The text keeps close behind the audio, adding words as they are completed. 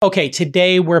Okay,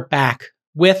 today we're back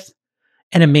with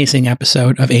an amazing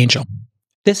episode of Angel.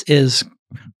 This is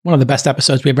one of the best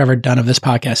episodes we've ever done of this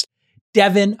podcast.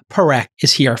 Devin Parekh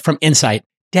is here from Insight.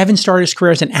 Devin started his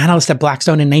career as an analyst at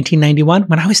Blackstone in 1991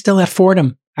 when I was still at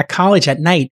Fordham at college at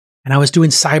night. And I was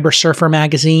doing Cyber Surfer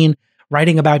magazine,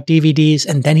 writing about DVDs,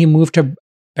 and then he moved to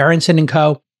Berenson &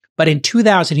 Co. But in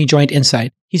 2000, he joined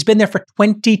Insight. He's been there for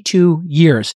 22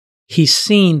 years. He's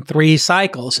seen 3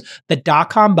 cycles, the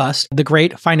dot-com bust, the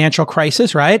great financial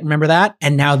crisis, right? Remember that?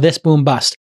 And now this boom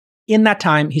bust. In that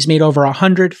time, he's made over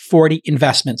 140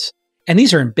 investments. And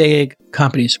these are in big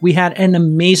companies. We had an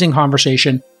amazing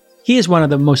conversation. He is one of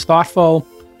the most thoughtful,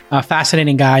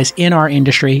 fascinating guys in our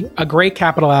industry, a great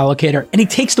capital allocator, and he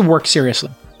takes the work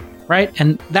seriously, right?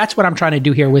 And that's what I'm trying to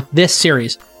do here with this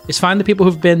series, is find the people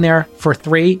who've been there for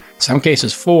 3, some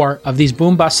cases 4 of these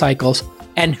boom bust cycles,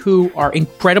 and who are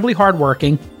incredibly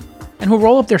hardworking and who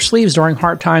roll up their sleeves during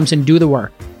hard times and do the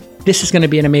work. This is going to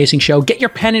be an amazing show. Get your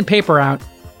pen and paper out.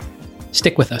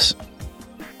 Stick with us.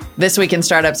 This Week in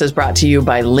Startups is brought to you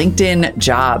by LinkedIn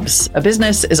Jobs. A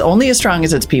business is only as strong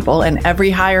as its people, and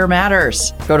every hire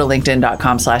matters. Go to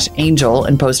linkedin.com/angel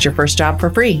and post your first job for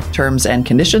free. Terms and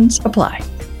conditions apply.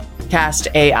 Cast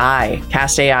AI.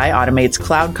 Cast AI automates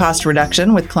cloud cost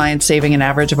reduction with clients saving an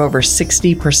average of over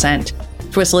 60%.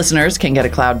 Twist listeners can get a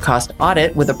cloud cost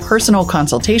audit with a personal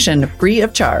consultation free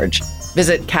of charge.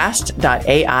 Visit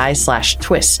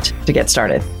cast.ai/twist to get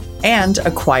started. And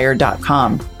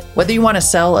acquire.com. Whether you want to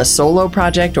sell a solo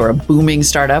project or a booming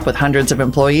startup with hundreds of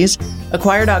employees,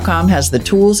 acquire.com has the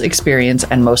tools, experience,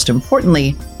 and most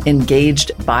importantly,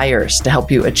 engaged buyers to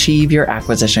help you achieve your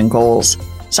acquisition goals.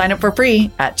 Sign up for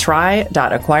free at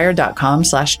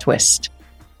try.acquire.com/twist.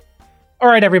 All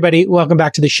right, everybody, welcome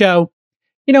back to the show.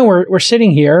 You know, we're sitting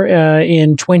here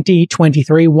in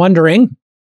 2023 wondering,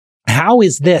 how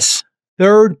is this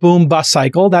third boom bust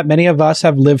cycle that many of us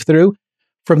have lived through,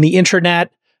 from the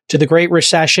internet to the Great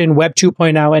Recession, Web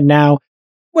 2.0, and now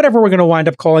whatever we're going to wind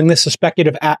up calling this, a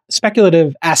speculative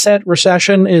asset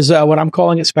recession is what I'm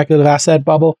calling it, speculative asset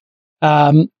bubble.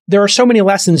 There are so many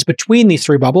lessons between these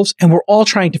 3 bubbles, and we're all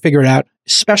trying to figure it out,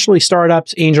 especially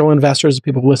startups, angel investors,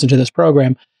 people who listen to this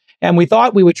program. And we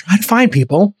thought we would try to find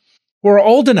people who are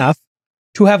old enough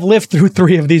to have lived through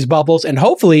 3 of these bubbles and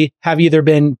hopefully have either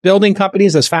been building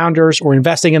companies as founders or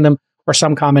investing in them or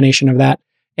some combination of that.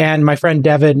 And my friend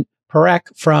Devin Parekh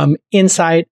from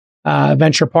Insight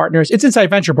Venture Partners. It's Insight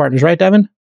Venture Partners, right, Devin?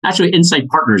 Actually, Insight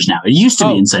Partners now. It used to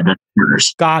be Insight Venture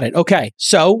Partners. Got it. Okay.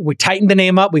 So we tightened the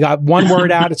name up. We got one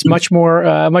word out. It's much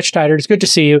more, much tighter. It's good to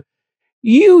see you.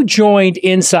 You joined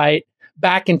Insight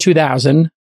back in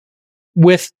 2000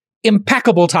 with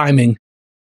impeccable timing.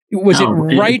 Was it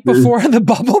right before the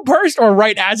bubble burst or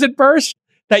right as it burst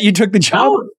that you took the job?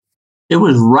 No, it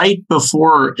was right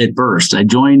before it burst. I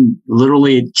joined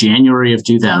literally January of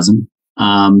 2000.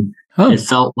 It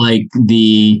felt like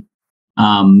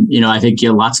I think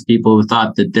lots of people who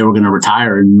thought that they were going to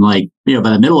retire in by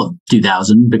the middle of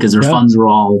 2000 because their funds were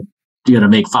all going to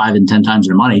make 5 and 10 times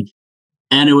their money.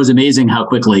 And it was amazing how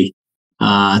quickly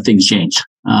things changed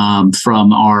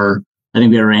from I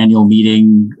think we had our annual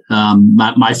meeting,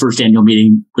 my first annual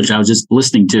meeting, which I was just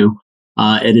listening to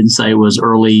at Insight, was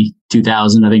early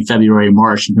 2000, I think February,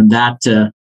 March. And from that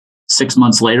to 6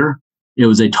 months later, it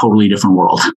was a totally different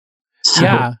world.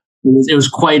 So it was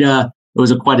quite a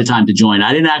time to join.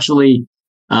 I didn't actually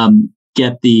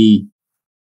get you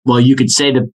could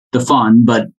say the fun,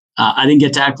 but I didn't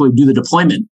get to actually do the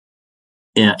deployment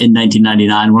in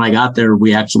 1999. When I got there,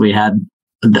 we actually had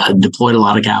deployed a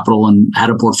lot of capital and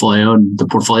had a portfolio, and the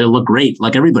portfolio looked great,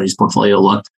 like everybody's portfolio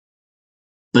looked.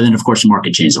 But then, of course, the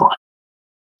market changed a lot.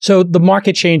 So the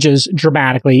market changes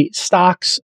dramatically.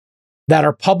 Stocks that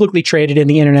are publicly traded in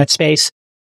the internet space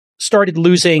started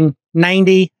losing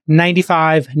 90,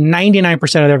 95,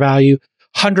 99% of their value.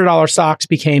 $100 stocks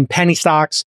became penny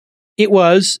stocks. It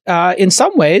was, in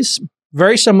some ways,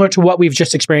 very similar to what we've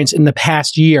just experienced in the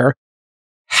past year.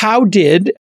 How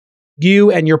did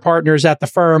you and your partners at the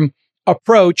firm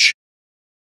approach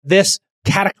this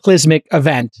cataclysmic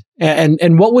event?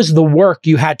 And what was the work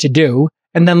you had to do?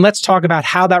 And then let's talk about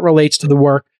how that relates to the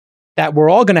work that we're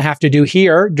all going to have to do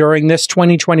here during this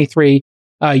 2023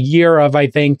 year of, I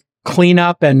think,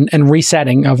 cleanup and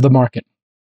resetting of the market.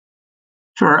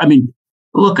 Sure.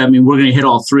 We're going to hit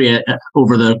all 3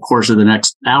 over the course of the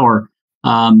next hour.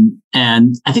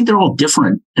 And I think they're all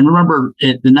different. And remember,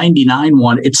 the 99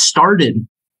 one, it started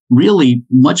really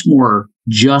much more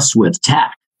just with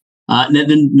tech.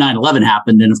 Then 9/11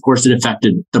 happened, and of course it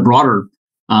affected the broader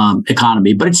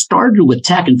economy. But it started with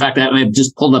tech. In fact, I've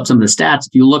just pulled up some of the stats.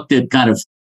 If you looked at kind of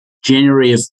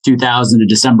January of 2000 to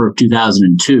December of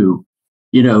 2002,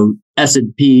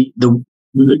 S&P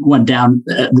went down,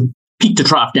 peak to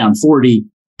trough down 40,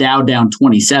 Dow down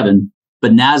 27,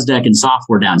 but NASDAQ and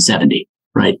software down 70,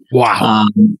 right? Wow.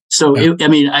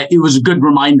 It was a good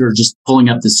reminder just pulling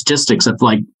up the statistics of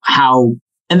like how,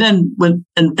 and then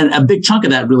and a big chunk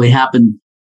of that really happened.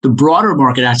 The broader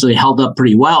market actually held up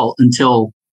pretty well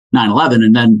until 9/11,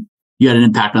 and then you had an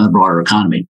impact on the broader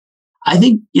economy. I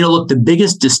think, the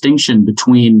biggest distinction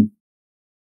between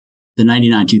the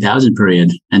 99-2000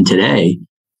 period and today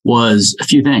was a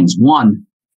few things. One,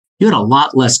 you had a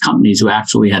lot less companies who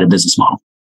actually had a business model,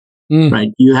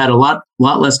 right? You had a lot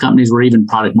less companies where even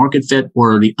product market fit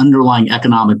or the underlying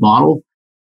economic model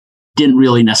didn't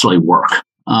really necessarily work.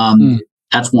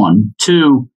 That's one.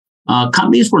 Two,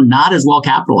 companies were not as well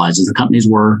capitalized as the companies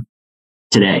were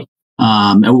today.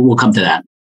 And we'll come to that.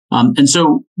 And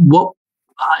so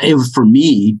for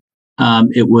me,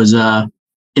 it was,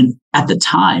 at the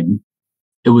time,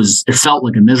 it felt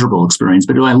like a miserable experience.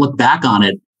 But when I look back on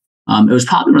it, it was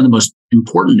probably one of the most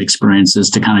important experiences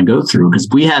to kind of go through, because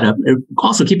we had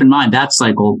also keep in mind that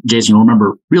cycle, Jason, you'll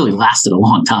remember, really lasted a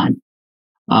long time.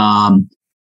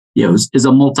 It was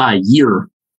a multi-year,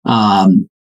 kind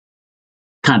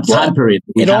of time period.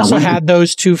 It also had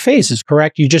those two phases,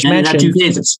 correct? You just mentioned it had two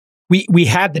phases. We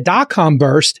had the dot-com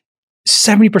burst,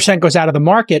 70% goes out of the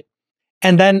market.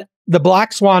 And then the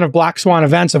black swan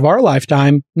events of our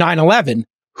lifetime, 9/11.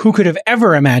 Who could have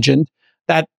ever imagined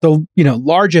that the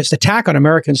largest attack on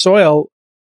American soil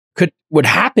would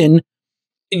happen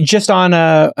just on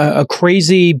a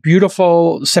crazy,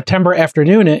 beautiful September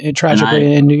afternoon,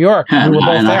 tragically in New York. We were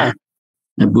both there.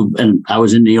 And I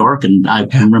was in New York, and I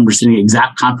remember sitting in the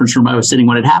exact conference room I was sitting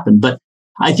when it happened. But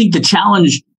I think the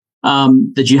challenge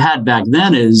that you had back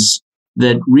then is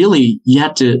that really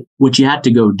what you had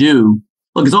to go do.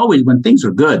 Look, as always, when things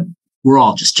are good, we're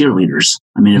all just cheerleaders.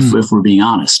 I mean, if we're being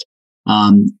honest.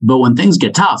 But when things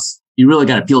get tough, you really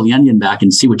got to peel the onion back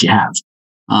and see what you have.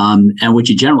 And what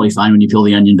you generally find when you peel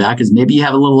the onion back is maybe you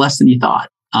have a little less than you thought.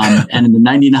 And in the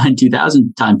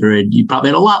 99-2000 time period, you probably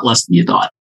had a lot less than you thought.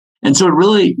 And so it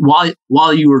really,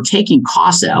 while you were taking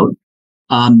costs out,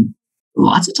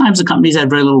 lots of times the companies had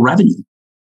very little revenue.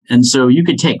 And so you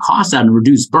could take costs out and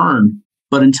reduce burn,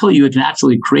 but until you can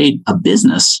actually create a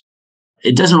business,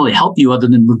 it doesn't really help you other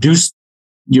than reduce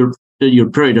your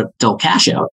period till cash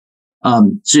out.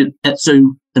 So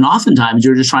oftentimes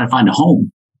you're just trying to find a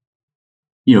home,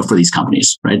 for these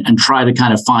companies, right? And try to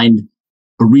kind of find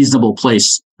a reasonable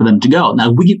place for them to go.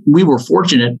 Now we were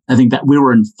fortunate. I think that we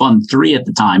were in Fund 3 at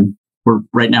the time. We're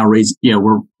right now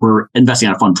we're investing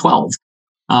out of Fund 12.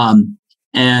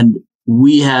 And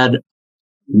we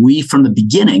from the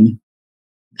beginning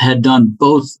had done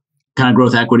both kind of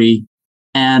growth equity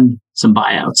and some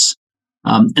buyouts.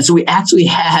 And so we actually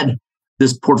had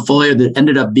this portfolio that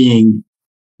ended up being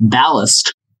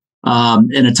ballast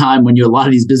in a time when a lot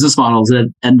of these business models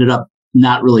that ended up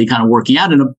not really kind of working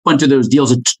out. And a bunch of those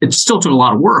deals, it still took a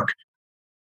lot of work.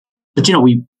 But,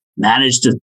 we managed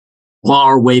to claw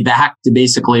our way back to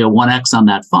basically a 1x on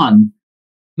that fund.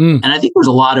 And I think there was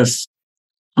a lot of,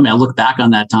 I look back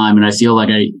on that time and I feel like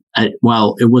it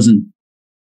was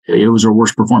our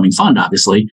worst performing fund,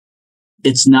 obviously.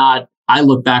 It's not, I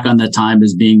look back on that time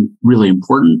as being really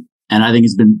important. And I think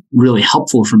it's been really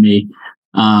helpful for me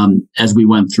as we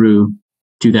went through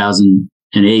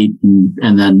 2008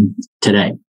 and then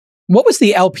today. What was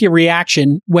the LP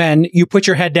reaction when you put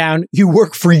your head down, you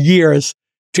work for years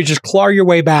to just claw your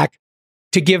way back,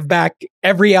 to give back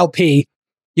every LP?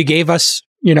 You gave us,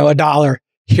 $1.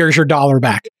 Here's your $1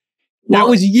 back. That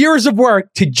was years of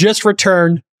work to just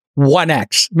return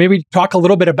 1x. Maybe talk a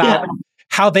little bit about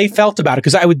how they felt about it,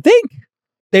 because I would think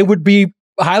they would be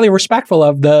highly respectful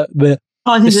of the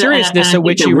seriousness at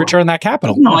which you return that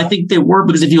capital. No, I think they were,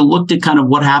 because if you looked at kind of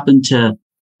what happened to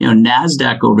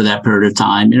NASDAQ over that period of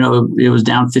time, it was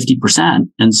down 50%.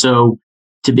 And so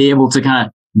to be able to kind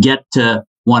of get to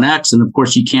 1x, and of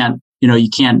course you can't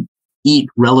eat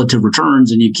relative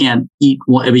returns, and you can't eat,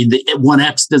 the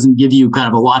 1x doesn't give you kind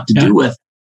of a lot to do with.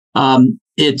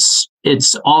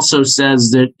 It's also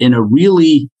says that in a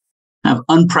really kind of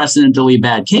unprecedentedly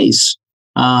bad case,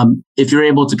 if you're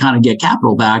able to kind of get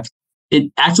capital back,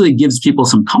 it actually gives people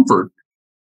some comfort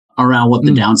around what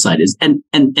the downside is. And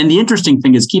the interesting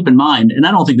thing is, keep in mind, and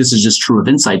I don't think this is just true of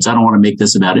Insight, so I don't want to make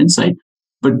this about Insight,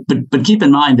 but keep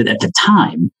in mind that at the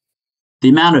time, the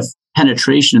amount of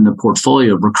penetration in the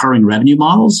portfolio of recurring revenue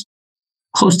models,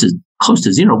 close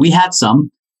to zero. We had some,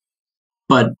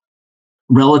 but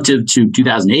relative to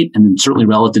 2008, and then certainly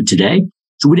relative today,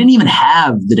 So we didn't even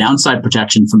have the downside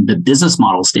protection from the business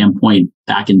model standpoint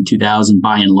back in 2000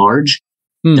 by and large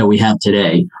that we have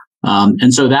today.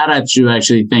 And so that I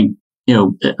actually think,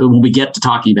 when we get to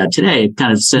talking about today, it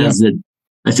kind of says that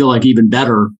I feel like even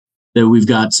better that we've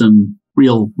got some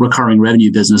real recurring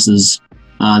revenue businesses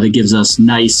that gives us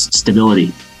nice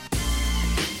stability.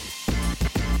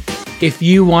 If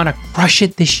you want to crush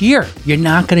it this year, you're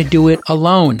not going to do it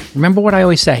alone. Remember what I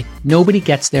always say, nobody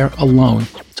gets there alone.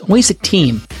 It's always a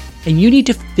team. And you need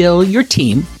to fill your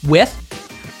team with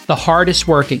the hardest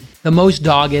working, the most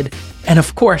dogged, and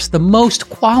of course, the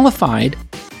most qualified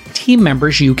team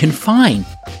members you can find.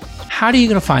 How are you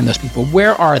going to find those people?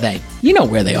 Where are they? You know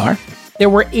where they are. There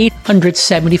were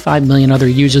 875 million other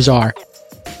users are.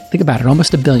 Think about it,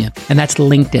 almost 1 billion. And that's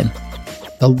LinkedIn,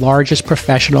 the largest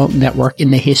professional network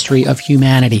in the history of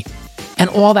humanity. And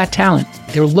all that talent,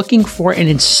 they're looking for an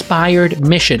inspired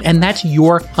mission, and that's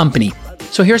your company.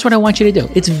 So here's what I want you to do.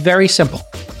 It's very simple.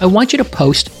 I want you to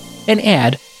post an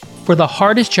ad for the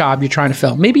hardest job you're trying to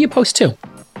fill. Maybe you post 2,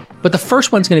 but the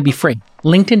first one's going to be free.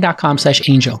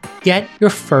 LinkedIn.com/angel. Get your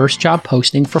first job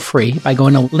posting for free by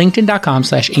going to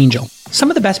LinkedIn.com/angel. Some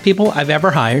of the best people I've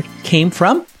ever hired came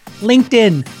from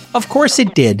LinkedIn. Of course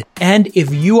it did. And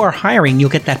if you are hiring, you'll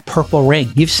get that purple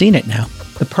ring. You've seen it now.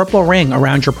 The purple ring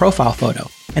around your profile photo.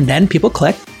 And then people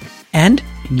click and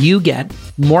you get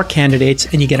more candidates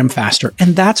and you get them faster.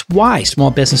 And that's why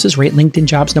small businesses rate LinkedIn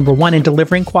Jobs #1 in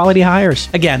delivering quality hires.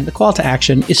 Again, the call to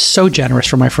action is so generous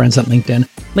for my friends at LinkedIn.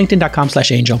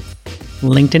 LinkedIn.com/angel.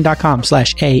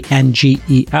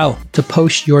 LinkedIn.com/ANGEL to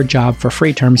post your job for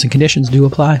free. Terms and conditions do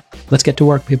apply. Let's get to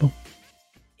work, people.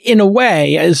 In a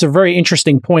way, it's a very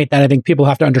interesting point that I think people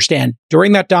have to understand.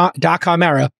 During that dot-com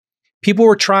era, people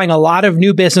were trying a lot of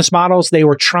new business models. They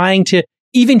were trying to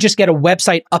even just get a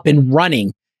website up and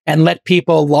running and let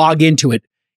people log into it.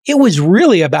 It was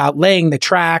really about laying the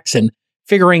tracks and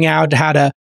figuring out how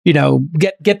to,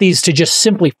 get these to just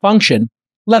simply function,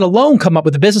 let alone come up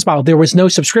with a business model. There was no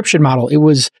subscription model. It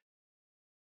was,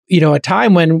 a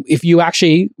time when if you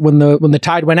actually, when the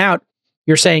tide went out,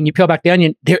 you're saying you peel back the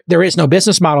onion, there is no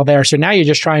business model there. So now you're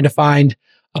just trying to find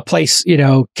a place,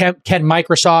 can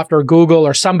Microsoft or Google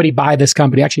or somebody buy this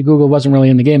company? Actually, Google wasn't really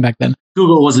in the game back then.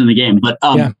 Google wasn't in the game, but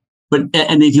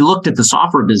if you looked at the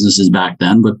software businesses back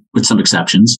then, with some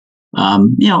exceptions, a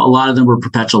lot of them were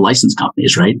perpetual license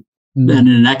companies, right? Mm-hmm. And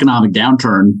in an economic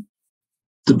downturn,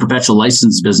 the perpetual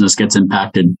license business gets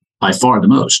impacted by far the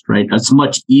most, right? It's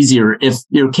much easier if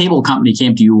your cable company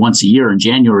came to you once a year in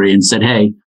January and said,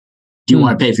 "Hey, do you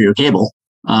want to pay for your cable?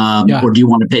 Or do you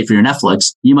want to pay for your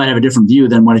Netflix?" You might have a different view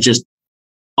than when it just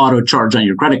auto charge on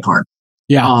your credit card.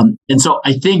 Yeah. And so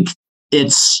I think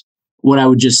what I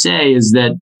would just say is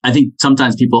that I think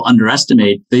sometimes people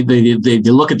underestimate, they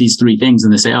look at these 3 things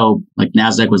and they say, oh, like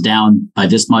NASDAQ was down by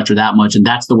this much or that much. And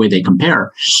that's the way they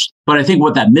compare. But I think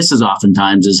what that misses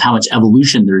oftentimes is how much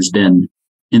evolution there's been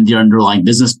in the underlying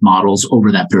business models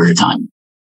over that period of time.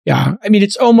 Yeah. I mean,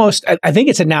 it's almost, I think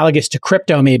it's analogous to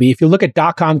crypto, maybe. If you look at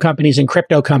 .com companies and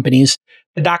crypto companies,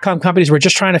 the .com companies were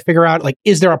just trying to figure out,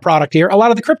 is there a product here? A lot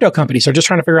of the crypto companies are just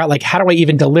trying to figure out, how do I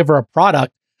even deliver a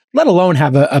product, let alone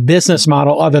have a business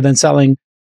model other than selling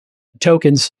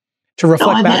tokens to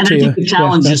reflect back to you. I think the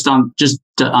challenge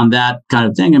on that kind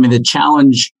of thing, I mean, the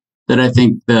challenge that I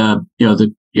think the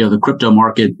crypto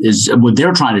market is, what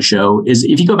they're trying to show is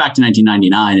if you go back to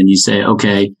 1999 and you say,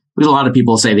 okay, because a lot of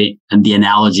people say the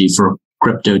analogy for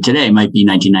crypto today might be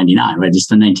 1999, right? It's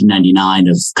the 1999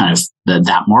 of kind of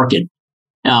that market.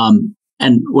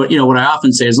 And what I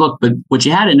often say is, look, but what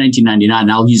you had in 1999,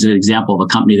 and I'll use an example of a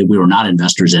company that we were not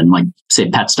investors in, like say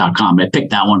Pets.com. I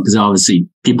picked that one because obviously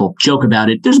people joke about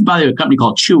it. There's by the way a company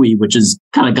called Chewy, which has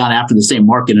kind of gone after the same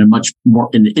market in a much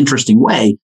more in an interesting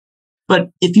way.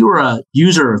 But if you were a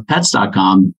user of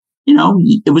Pets.com,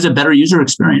 it was a better user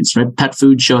experience, right? Pet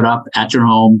food showed up at your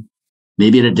home,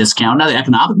 maybe at a discount. Now the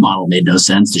economic model made no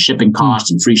sense. The shipping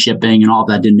costs and free shipping and all of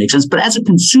that didn't make sense. But as a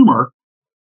consumer,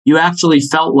 you actually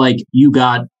felt like you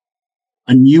got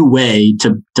a new way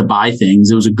to buy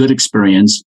things. It was a good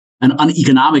experience, an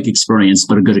uneconomic experience,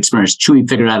 but a good experience. Chewy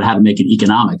figured out how to make it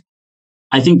economic.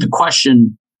 I think the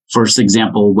question, for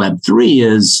example, Web3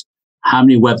 is how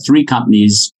many Web3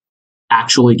 companies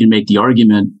actually can make the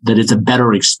argument that it's a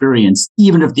better experience,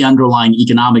 even if the underlying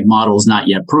economic model is not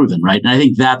yet proven, right? And I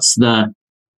think that's the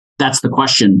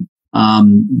question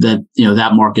that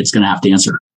market's going to have to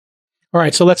answer. All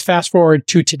right, so let's fast forward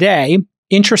to today.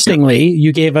 Interestingly,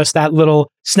 you gave us that little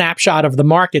snapshot of the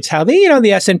markets, how the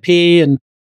S&P and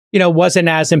wasn't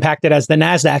as impacted as the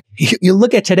NASDAQ. You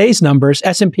look at today's numbers,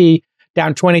 S&P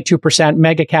down 22%,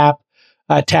 mega cap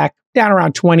tech down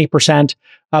around 20%.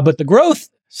 But the growth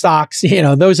stocks,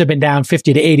 those have been down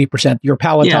 50 to 80%. Your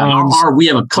Pelotons, we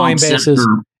have a comp set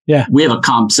we have a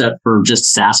comp set for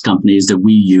just SaaS companies that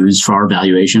we use for our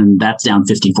valuation. That's down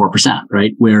 54%,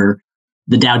 right? Where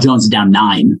the Dow Jones is down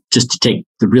 9%, just to take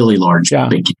the really large,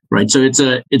 big, right? So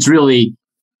it's really,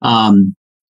 and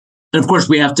of course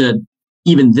we have to,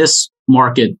 even this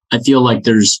market, I feel like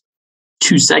there's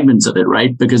two segments of it,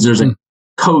 right? Because there's a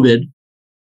COVID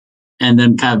and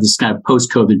then kind of this kind of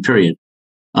post-COVID period.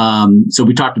 So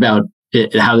we talked about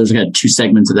how there's kind of two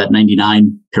segments of that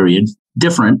 99 period,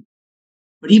 different.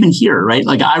 But even here, right?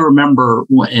 Like I remember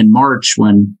in March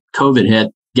when COVID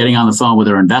hit, getting on the phone with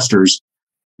our investors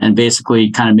and basically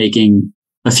kind of making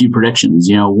a few predictions.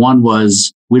 One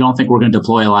was, we don't think we're going to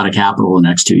deploy a lot of capital in the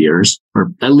next 2 years,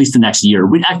 or at least the next year.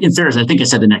 In fairness, I think I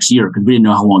said the next year because we didn't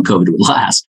know how long COVID would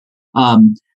last.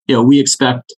 We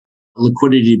expect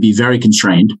liquidity to be very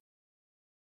constrained.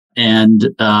 And,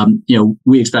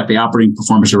 we expect the operating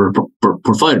performance of our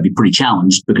portfolio to be pretty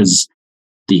challenged because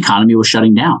the economy was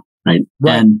shutting down, right?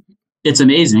 And it's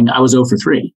amazing. I was 0 for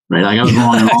 3, right? Like I was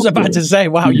wrong. I was about to say,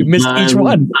 wow, you missed each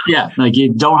one. Yeah. Like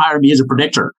you don't hire me as a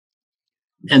predictor.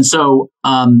 And so,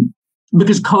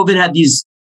 because COVID had these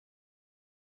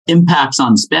impacts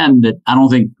on spend that I don't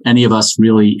think any of us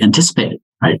really anticipated,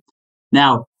 right?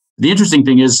 Now, the interesting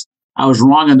thing is I was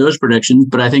wrong on those predictions,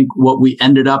 but I think what we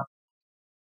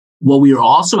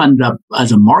also ended up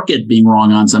as a market being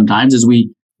wrong on sometimes is we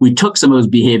took some of those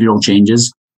behavioral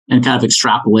changes and kind of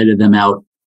extrapolated them out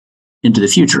into the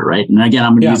future, right? And again,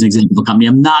 I'm going to use an example of a company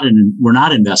we're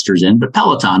not investors in, but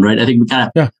Peloton, right? I think we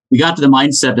got to the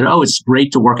mindset that, it's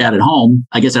great to work out at home.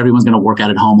 I guess everyone's going to work out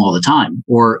at home all the time.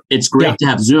 Or it's great to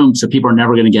have Zoom, so people are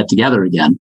never going to get together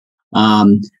again.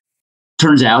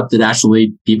 Turns out that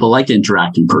actually people like to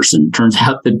interact in person. Turns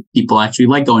out that people actually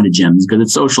like going to gyms because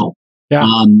it's social.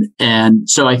 Yeah. And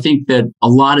so I think that a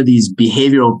lot of these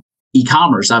behavioral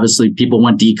e-commerce, obviously people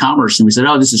went to e-commerce and we said,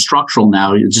 this is structural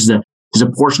now. It's just there's a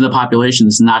portion of the population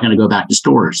that's not going to go back to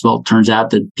stores. Well, it turns out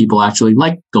that people actually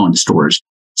like going to stores.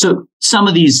 So some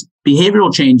of these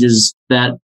behavioral changes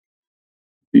that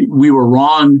we were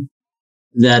wrong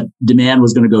that demand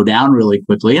was going to go down really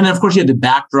quickly. And then, of course, you had the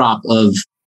backdrop of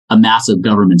a massive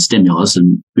government stimulus.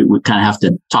 And we kind of have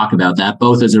to talk about that,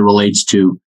 both as it relates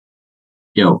to,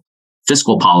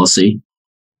 fiscal policy,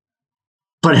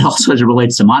 but also as it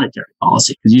relates to monetary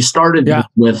policy. Because you started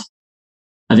with,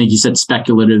 I think you said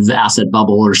speculative asset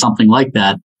bubble or something like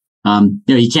that.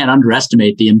 You can't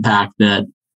underestimate the impact that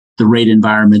the rate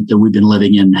environment that we've been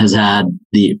living in has had,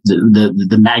 the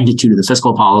magnitude of the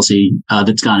fiscal policy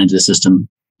that's gone into the system.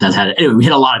 Anyway, we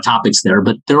hit a lot of topics there,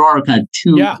 but there are kind of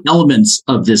two elements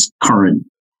of this current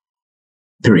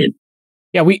period.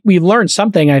 Yeah, we learned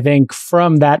something, I think,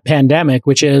 from that pandemic,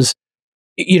 which is,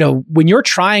 when you're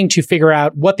trying to figure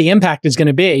out what the impact is going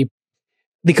to be,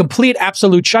 the complete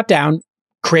absolute shutdown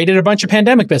created a bunch of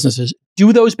pandemic businesses.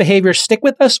 Do those behaviors stick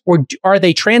with us, or are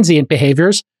they transient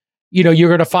behaviors? You're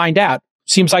going to find out.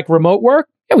 Seems like remote work.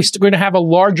 Yeah, we're still going to have a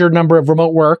larger number of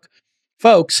remote work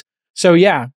folks. So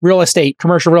real estate,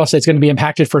 commercial real estate is going to be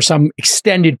impacted for some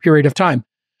extended period of time.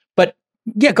 But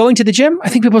going to the gym, I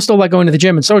think people still like going to the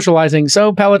gym and socializing.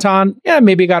 So Peloton,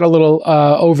 maybe got a little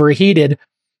overheated.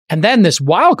 And then this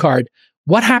wild card,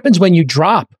 what happens when you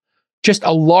drop just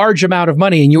a large amount of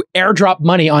money and you airdrop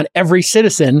money on every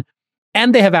citizen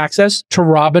and they have access to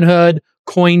Robinhood,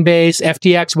 Coinbase,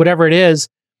 FTX, whatever it is,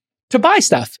 to buy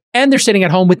stuff. And they're sitting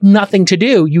at home with nothing to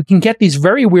do. You can get these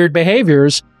very weird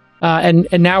behaviors. And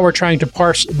now we're trying to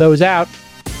parse those out.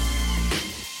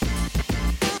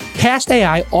 Cast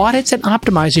AI audits and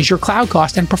optimizes your cloud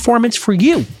cost and performance for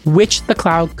you, which the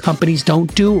cloud companies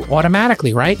don't do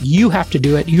automatically, right? You have to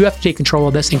do it. You have to take control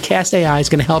of this, and Cast AI is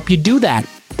going to help you do that.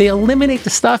 They eliminate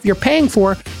the stuff you're paying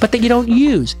for, but that you don't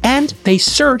use. And they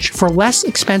search for less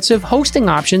expensive hosting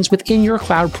options within your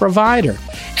cloud provider.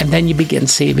 And then you begin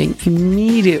saving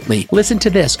immediately. Listen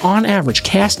to this. On average,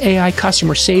 Cast AI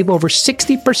customers save over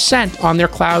 60% on their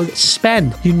cloud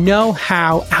spend. You know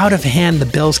how out of hand the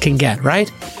bills can get,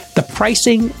 right? The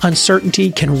pricing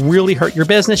uncertainty can really hurt your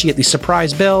business. You get these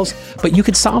surprise bills, but you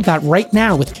can solve that right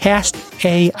now with Cast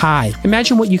AI.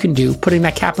 Imagine what you can do putting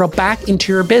that capital back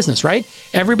into your business, right?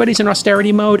 Everybody's in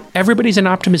austerity mode, everybody's in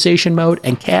optimization mode,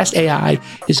 and Cast AI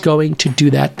is going to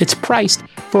do that. It's priced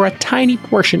for a tiny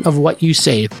portion of what you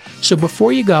save. So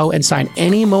before you go and sign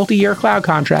any multi-year cloud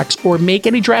contracts or make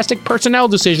any drastic personnel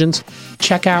decisions,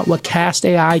 check out what Cast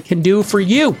AI can do for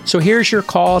you. So here's your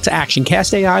call to action.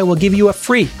 Cast AI will give you a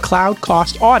free cloud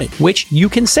cost audit, which you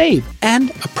can save,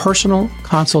 and a personal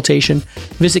consultation.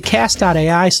 Visit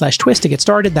cast.ai/twist to get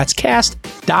started. That's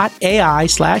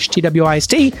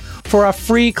cast.ai/TWIST for a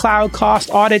free cloud cost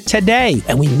audit today.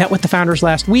 And we met with the founders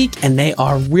last week, and they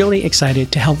are really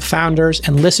excited to help founders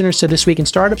and listeners to This Week in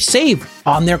Startups save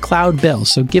on their cloud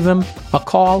bills. So give them a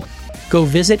call. Go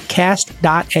visit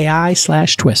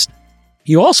cast.ai/twist.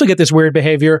 You also get this weird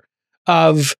behavior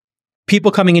of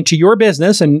people coming into your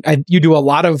business, and you do a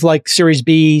lot of like Series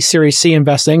B, Series C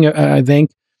investing, I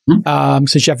think,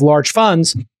 since you have large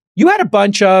funds. You had a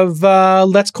bunch of,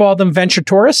 let's call them venture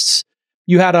tourists.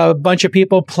 You had a bunch of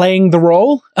people playing the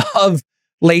role of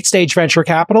late stage venture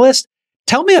capitalists.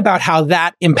 Tell me about how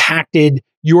that impacted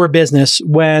your business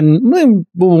when,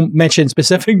 we'll mention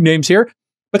specific names here,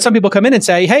 but some people come in and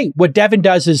say, hey, what Devin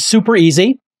does is super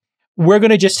easy. We're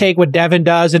going to just take what Devin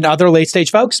does and other late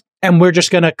stage folks, and we're just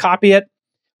going to copy it.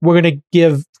 We're going to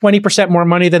give 20% more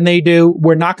money than they do.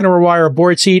 We're not going to require a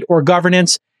board seat or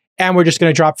governance. And we're just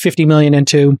going to drop 50 million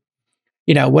into,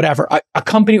 whatever, a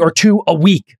company or two a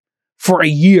week for a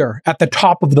year at the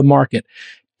top of the market.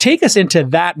 Take us into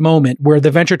that moment where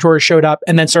the venture tourists showed up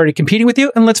and then started competing with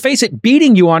you. And let's face it,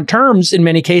 beating you on terms in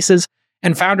many cases.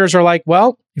 And founders are like,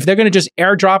 well, if they're going to just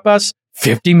airdrop us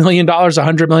 $50 million,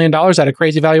 $100 million at a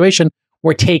crazy valuation,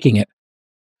 we're taking it.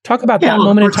 Talk about that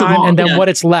moment in time and then what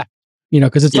it's left,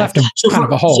 because it's left kind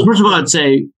of a hole. So first of all, I'd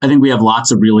say, I think we have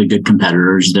lots of really good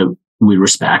competitors that we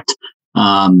respect.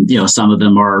 Some of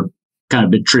them are kind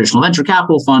of big traditional venture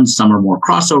capital funds. Some are more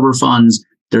crossover funds.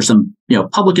 There's some,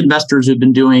 public investors who've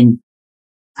been doing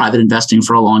private investing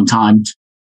for a long time.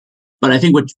 But I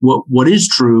think what is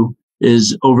true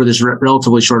is over this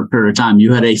relatively short period of time,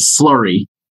 you had a flurry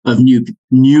of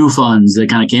new funds that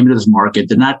kind of came into this market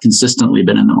that not consistently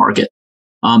been in the market.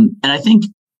 And I think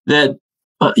that,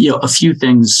 a few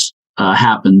things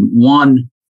happened. One,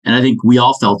 and I think we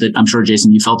all felt it. I'm sure,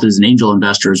 Jason, you felt it as an angel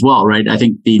investor as well, right? I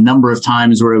think the number of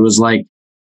times where it was like,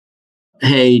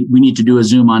 hey, we need to do a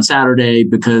Zoom on Saturday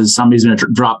because somebody's going to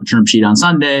drop a term sheet on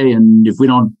Sunday. And if we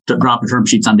don't drop a term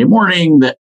sheet Sunday morning,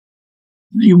 that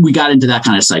we got into that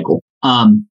kind of cycle.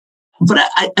 But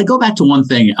I go back to one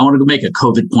thing. I want to make a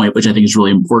COVID point, which I think is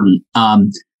really important,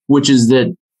 which is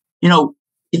that,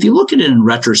 if you look at it in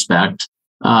retrospect,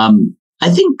 I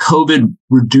think COVID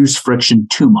reduced friction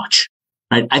too much,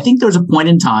 right? I think there was a point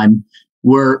in time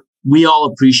where we all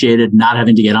appreciated not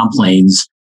having to get on planes,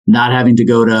 not having to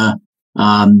go to,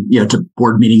 to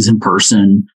board meetings in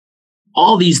person.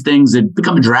 All these things that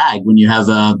become a drag when you have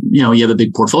a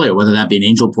big portfolio, whether that be an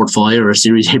angel portfolio or a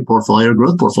Series A portfolio or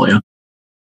growth portfolio.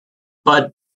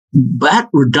 But that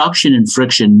reduction in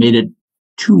friction made it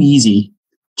too easy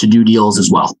to do deals as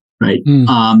well, right?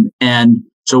 And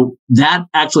so that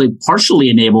actually partially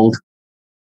enabled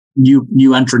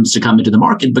new entrants to come into the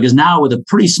market, because now with a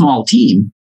pretty small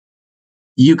team,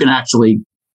 you can actually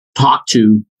talk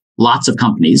to lots of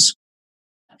companies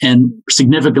and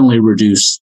significantly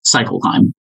reduce cycle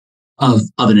time of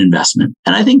an investment.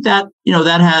 And I think that,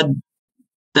 that had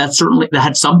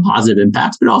some positive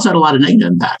impacts, but it also had a lot of negative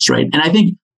impacts, right? And I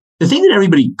think the thing that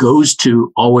everybody goes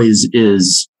to always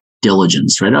is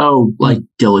diligence, right? Oh, like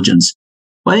diligence.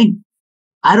 Well,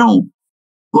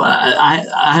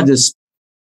 I have this,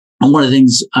 one of the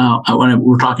things when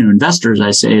we're talking to investors,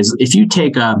 I say is if you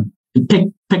take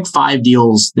pick 5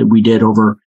 deals that we did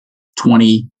over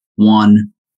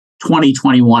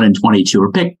 2021 and 22,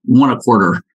 or pick one a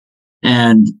quarter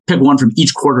and pick one from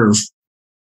each quarter of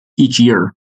each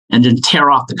year, and then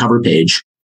tear off the cover page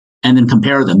and then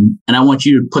compare them. And I want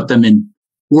you to put them in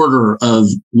order of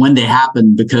when they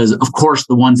happened, because of course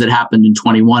the ones that happened in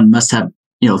 21 must have,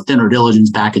 thinner diligence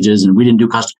packages, and we didn't do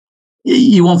custom.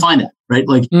 You won't find that, right?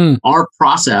 Like our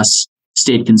process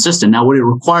stayed consistent. Now, what it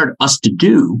required us to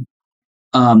do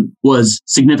was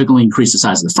significantly increase the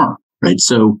size of the firm, right?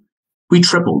 So we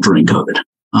tripled during COVID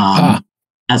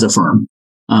as a firm.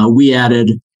 We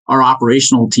added our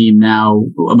operational team. Now,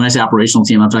 when I say operational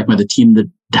team, I'm talking about the team that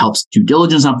helps due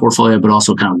diligence on portfolio, but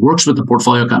also kind of works with the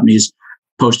portfolio companies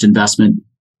post-investment,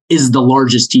 is the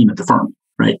largest team at the firm,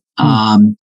 right?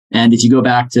 And if you go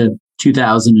back to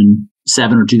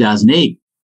 2007 or 2008,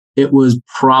 it was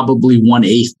probably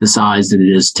 1/8 the size that it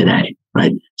is today,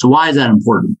 right? So why is that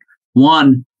important?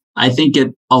 One, I think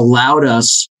it allowed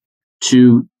us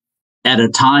to, at a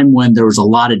time when there was a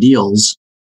lot of deals,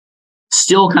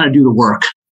 still kind of do the work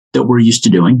that we're used to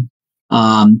doing.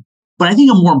 But I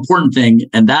think a more important thing,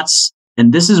 and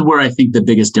this is where I think the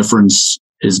biggest difference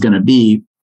is going to be,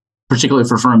 particularly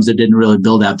for firms that didn't really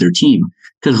build out their team.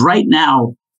 Because right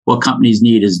now, what companies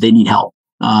need is they need help.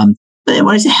 But when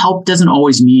I say help, doesn't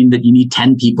always mean that you need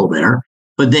 10 people there,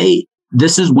 but they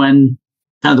this is when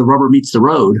kind of the rubber meets the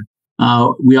road.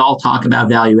 We all talk about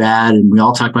value add and we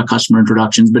all talk about customer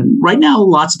introductions, but right now,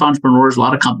 lots of entrepreneurs, a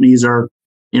lot of companies are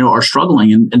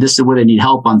struggling, and this is where they need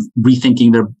help on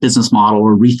rethinking their business model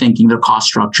or rethinking their cost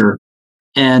structure.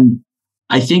 And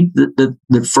I think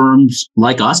that firms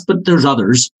like us, but there's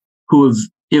others who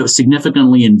have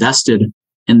significantly invested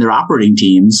in their operating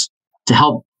teams to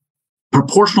help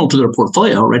proportional to their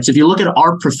portfolio, right? So if you look at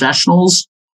our professionals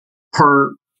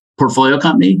per portfolio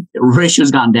company, ratio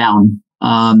has gone down,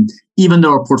 even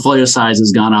though our portfolio size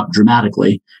has gone up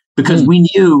dramatically, because we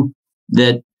knew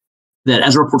that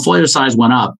as our portfolio size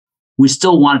went up, we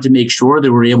still wanted to make sure that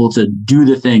we were able to do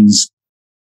the things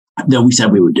that we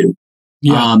said we would do.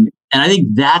 Yeah. And I think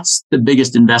that's the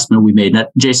biggest investment we made. Now,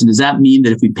 Jason, does that mean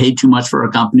that if we paid too much for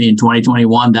a company in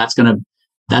 2021, that's going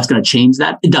to change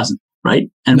that? It doesn't, right?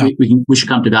 And no. we should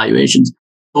come to valuations.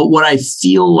 But what I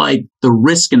feel like the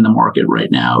risk in the market right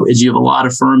now is you have a lot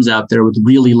of firms out there with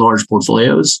really large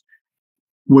portfolios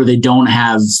where they don't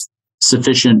have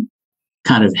sufficient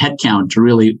kind of headcount to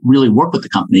really work with the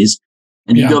companies.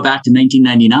 And you go back to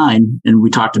 1999, and we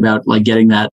talked about like getting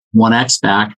that 1X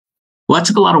back. Well, that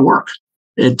took a lot of work.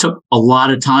 It took a lot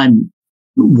of time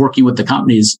working with the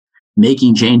companies,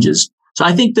 making changes. So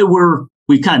I think that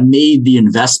we've kind of made the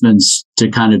investments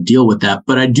to kind of deal with that.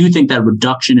 But I do think that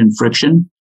reduction in friction,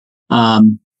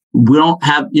 we don't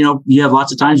have, you have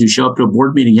lots of times you show up to a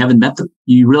board meeting, you haven't met them.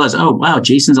 You realize, oh, wow,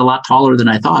 Jason's a lot taller than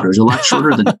I thought, or he's a lot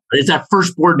shorter than it's that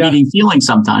first board meeting feeling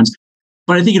sometimes.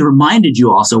 But I think it reminded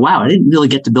you also, wow, I didn't really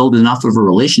get to build enough of a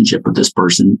relationship with this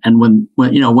person. And when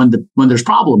there's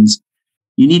problems,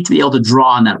 you need to be able to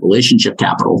draw on that relationship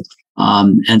capital.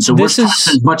 And so we're spending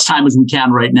as much time as we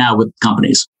can right now with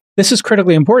companies. This is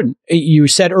critically important. You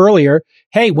said earlier,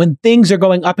 hey, when things are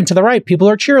going up and to the right, people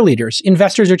are cheerleaders.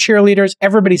 Investors are cheerleaders.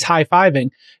 Everybody's high-fiving.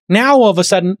 Now, all of a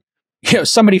sudden,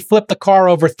 somebody flipped the car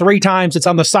over 3 times. It's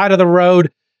on the side of the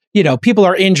road. People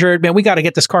are injured. Man, we got to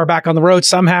get this car back on the road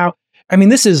somehow. I mean,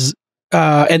 this is,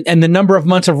 and the number of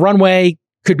months of runway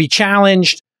could be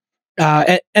challenged.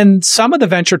 And some of the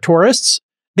venture tourists,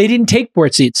 they didn't take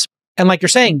board seats. And like you're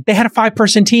saying, they had a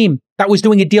 5-person team that was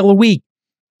doing a deal a week.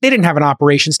 They didn't have an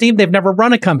operations team. They've never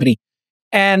run a company.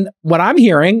 And what I'm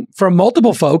hearing from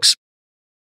multiple folks,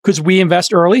 because we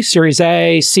invest early, Series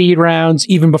A, seed rounds,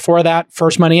 even before that,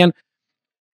 first money in,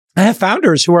 I have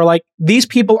founders who are like, these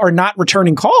people are not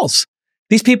returning calls.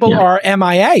 These people are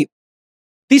MIA.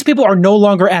 These people are no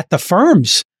longer at the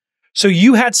firms. So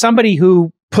you had somebody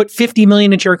who put $50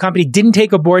 million into your company, didn't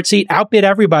take a board seat, outbid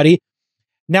everybody.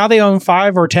 Now they own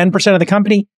 5 or 10% of the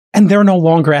company, and they're no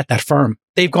longer at that firm.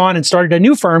 They've gone and started a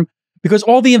new firm because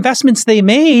all the investments they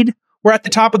made were at the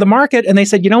top of the market. And they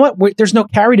said, you know what? There's no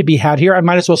carry to be had here. I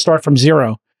might as well start from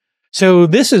zero. So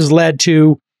this has led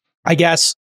to, I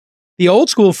guess, the old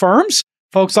school firms,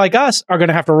 folks like us, are going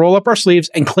to have to roll up our sleeves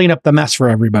and clean up the mess for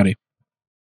everybody.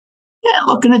 Yeah,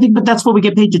 look, and I think, but that's what we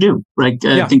get paid to do, right?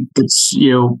 I think it's,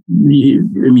 you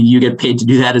get paid to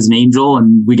do that as an angel,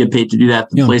 and we get paid to do that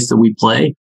the place that we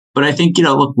play. But I think,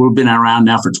 look, we've been around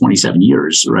now for 27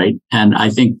 years, right? And I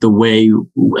think the way,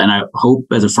 and I hope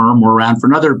as a firm, we're around for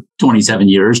another 27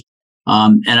 years.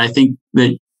 And I think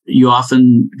that you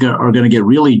often are going to get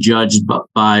really judged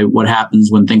by what happens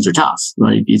when things are tough,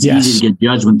 right? It's easy to get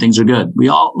judged when things are good. We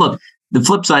all, look, the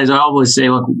flip side is I always say,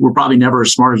 look, we're probably never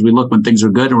as smart as we look when things are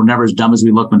good, and we're never as dumb as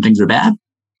we look when things are bad.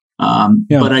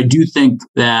 But I do think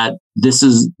that this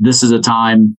is a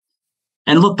time,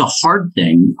 and look, the hard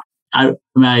thing,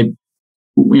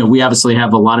 we obviously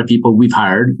have a lot of people we've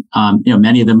hired.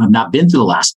 Many of them have not been through the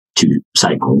last 2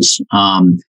 cycles.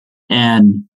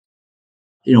 And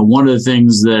one of the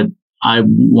things that I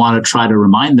want to try to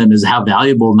remind them is how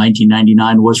valuable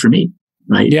 1999 was for me.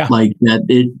 Right. Yeah. Like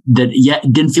it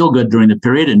didn't feel good during the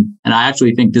period. And I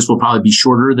actually think this will probably be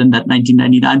shorter than that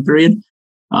 1999 period.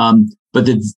 But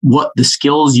what the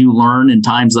skills you learn in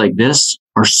times like this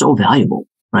are so valuable.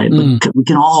 Right. Like we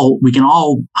can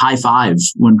all high five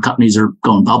when companies are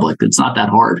going public. It's not that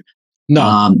hard.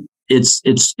 No,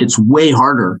 it's way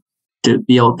harder to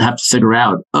be able to have to figure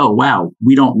out, oh, wow,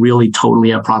 we don't really totally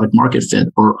have product market fit,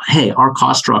 or, hey, our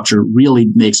cost structure really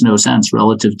makes no sense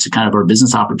relative to kind of our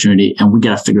business opportunity. And we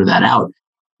got to figure that out,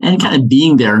 and kind of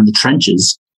being there in the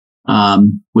trenches,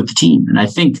 with the team. And I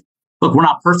think, look, we're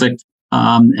not perfect.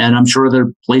 And I'm sure there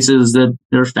are places that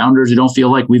there are founders who don't feel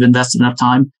like we've invested enough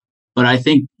time. But I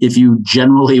think if you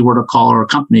generally were to call our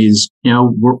companies,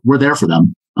 we're there for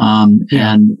them.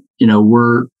 And,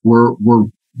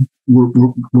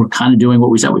 we're kind of doing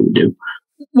what we said we would do.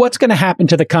 What's going to happen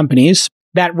to the companies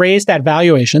that raised at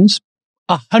valuations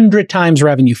 100 times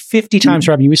revenue, 50 times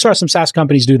revenue? We saw some SaaS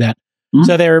companies do that. Mm-hmm.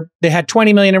 So they had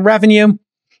 20 million in revenue.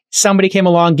 Somebody came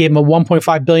along, gave them a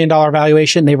 $1.5 billion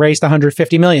valuation. They raised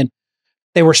 150 million.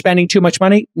 They were spending too much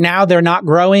money. Now they're not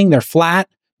growing. They're flat.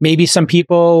 Maybe some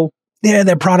people,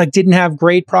 their product didn't have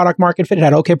great product market fit. It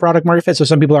had okay product market fit. So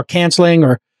some people are canceling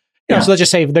or, so let's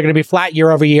just say they're going to be flat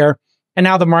year over year. And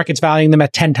now the market's valuing them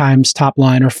at 10 times top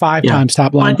line or 5 times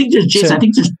top line. Well, I think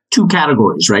there's two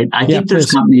categories, right? I think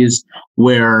there's companies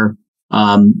where,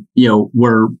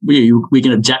 where we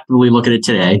can objectively look at it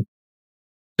today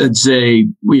and say,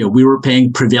 we were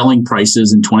paying prevailing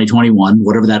prices in 2021,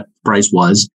 whatever that price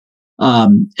was.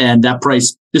 And that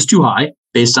price is too high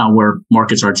based on where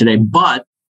markets are today, but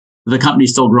the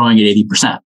company's still growing at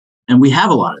 80%. And we have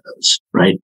a lot of those,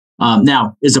 right?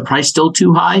 Now, is the price still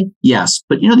too high? Yes.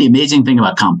 But the amazing thing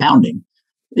about compounding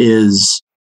is,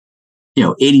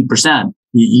 80%,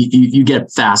 you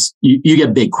get fast, you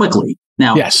get big quickly.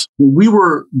 Now, when we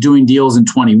were doing deals in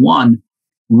 21,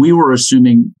 we were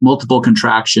assuming multiple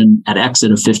contraction at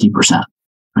exit of 50%,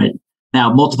 right?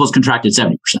 Now, multiples contracted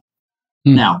 70%.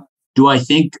 Now, do I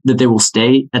think that they will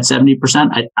stay at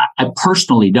 70%? I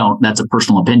personally don't. That's a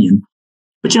personal opinion.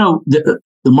 But,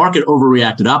 the market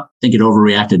overreacted up. I think it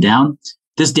overreacted down.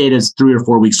 This data is 3 or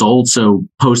 4 weeks old. So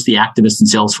post the activist and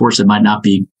Salesforce, it might not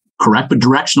be correct. But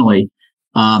directionally,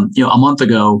 a month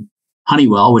ago,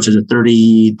 Honeywell, which is a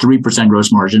 33%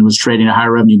 gross margin, was trading a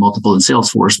higher revenue multiple than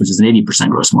Salesforce, which is an 80%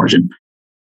 gross margin.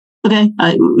 Okay,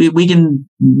 we can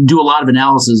do a lot of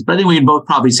analysis, but I think we can both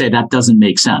probably say that doesn't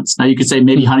make sense. Now, you could say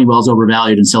maybe Honeywell's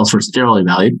overvalued and Salesforce is fairly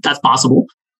valued. That's possible.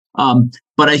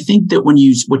 But I think that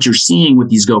what you're seeing with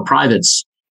these go privates,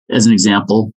 as an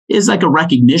example, is like a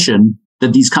recognition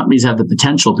that these companies have the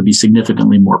potential to be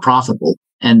significantly more profitable.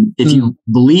 And if you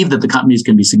believe that the companies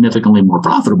can be significantly more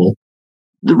profitable,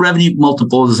 the revenue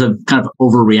multiples have kind of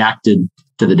overreacted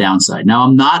to the downside. Now,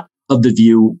 I'm not of the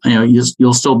view,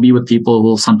 you'll still be with people who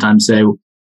will sometimes say,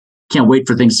 can't wait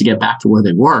for things to get back to where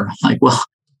they were. Like, well,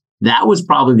 that was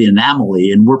probably the anomaly,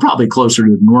 and we're probably closer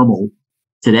to normal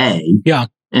today. Yeah.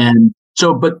 And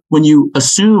so, but when you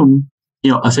assume,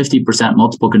 a 50%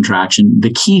 multiple contraction,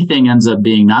 the key thing ends up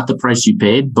being not the price you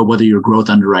paid, but whether your growth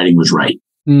underwriting was right.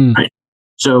 Right.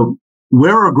 So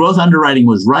where our growth underwriting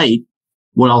was right,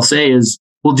 what I'll say is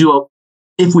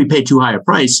if we pay too high a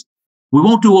price, we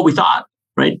won't do what we thought,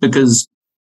 right? Because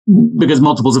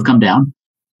multiples have come down,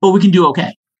 but we can do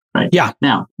okay. Right. Yeah.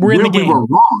 Now, we're in the game.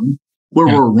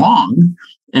 We're wrong,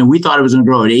 and we thought it was going to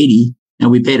grow at 80,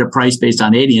 and we paid a price based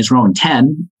on 80, and it's growing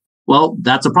 10. Well,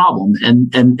 that's a problem.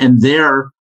 And there,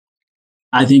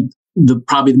 I think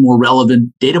probably the more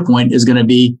relevant data point is going to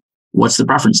be, what's the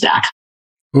preference stack?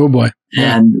 Oh boy.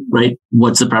 Yeah. And right,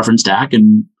 what's the preference stack?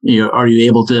 And are you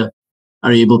able to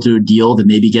a deal that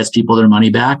maybe gets people their money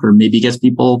back, or maybe gets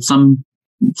people some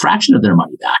fraction of their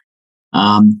money back?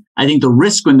 I think the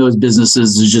risk when those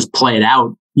businesses is just play it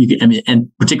out. And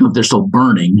particularly if they're still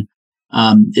burning,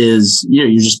 is you're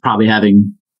just probably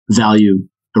having value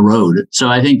erode. So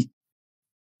I think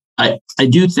I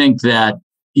do think that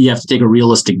you have to take a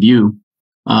realistic view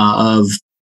of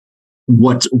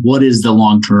what is the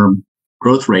long term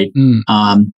growth rate.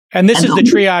 And this is the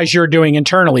triage you're doing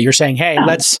internally. You're saying, hey,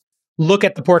 let's look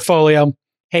at the portfolio.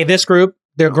 Hey, this group,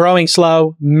 they're growing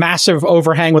slow, massive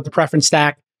overhang with the preference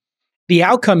stack. The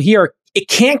outcome here, it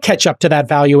can't catch up to that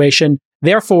valuation.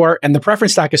 Therefore, and the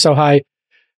preference stack is so high,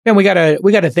 and we got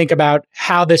to think about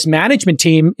how this management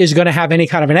team is going to have any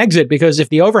kind of an exit, because if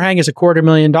the overhang is $250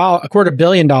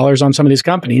 million on some of these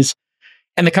companies,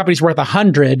 and the company's worth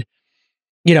 100,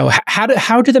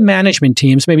 how do the management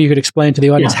teams? Maybe you could explain to the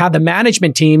audience how the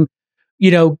management team,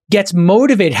 gets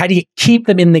motivated. How do you keep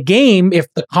them in the game if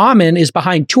the common is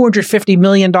behind $250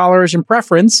 million in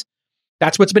preference?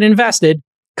 That's what's been invested.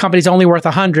 Company's only worth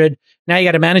 100. Now you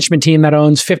got a management team that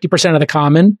owns 50% of the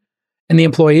common and the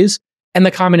employees. And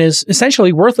the common is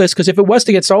essentially worthless, because if it was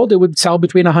to get sold, it would sell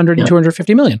between 100 and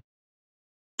 250 million.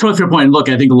 Totally fair point. Look,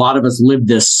 I think a lot of us lived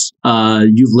this.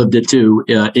 You've lived it too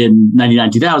in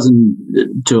 99,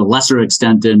 2000, to a lesser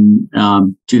extent in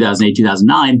 2008,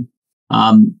 2009.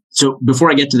 So before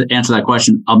I get to answer that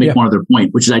question, I'll make one other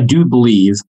point, which is I do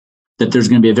believe that there's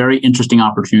going to be a very interesting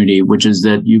opportunity, which is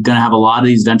that you're going to have a lot of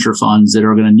these venture funds that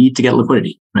are going to need to get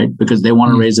liquidity, right? Because they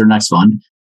want to raise their next fund.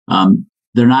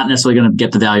 They're not necessarily going to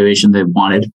get the valuation they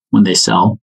wanted when they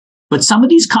sell. But some of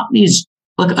these companies,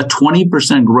 look, a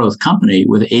 20% growth company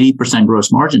with 80%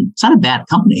 gross margin, it's not a bad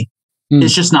company.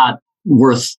 It's just not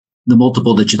worth the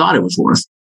multiple that you thought it was worth.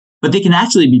 But they can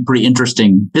actually be pretty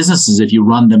interesting businesses if you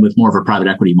run them with more of a private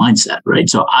equity mindset, right?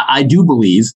 So I do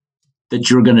believe that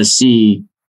you're going to see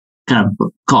kind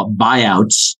of called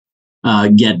buyouts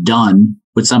get done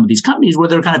with some of these companies where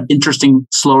they're kind of interesting,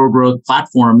 slower growth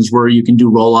platforms where you can do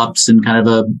roll-ups in kind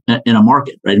of in a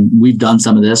market, right? And we've done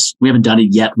some of this. We haven't done it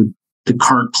yet with the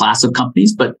current class of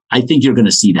companies, but I think you're going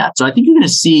to see that. So I think you're going to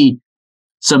see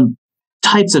some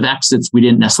types of exits we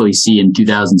didn't necessarily see in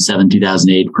 2007,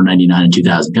 2008, or 99 and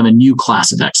 2000, kind of a new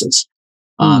class of exits.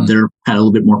 They're kind of a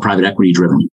little bit more private equity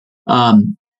driven.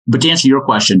 But to answer your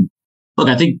question, look,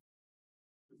 I think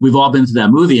we've all been through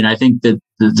that movie. And I think that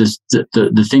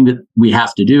the thing that we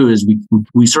have to do is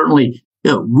we certainly,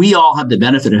 we all have the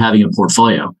benefit of having a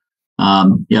portfolio.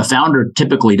 A founder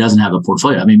typically doesn't have a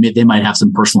portfolio. I mean, they might have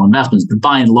some personal investments, but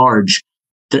by and large,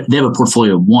 they have a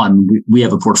portfolio of one. We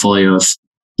have a portfolio of,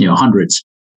 hundreds.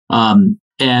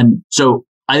 And so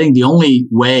I think the only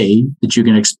way that you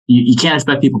can't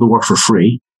expect people to work for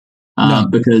free,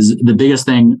 because the biggest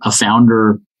thing a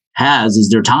founder has is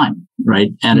their time, right?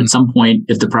 And at some point,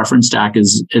 if the preference stack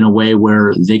is in a way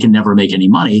where they can never make any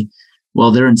money,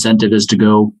 well, their incentive is to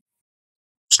go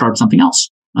start something else.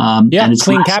 And it's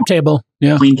clean cap table.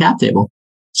 Yeah. Clean cap table.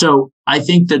 So I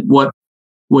think that what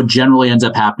generally ends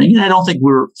up happening, and I don't think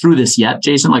we're through this yet,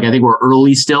 Jason, I think we're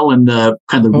early still in the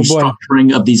kind of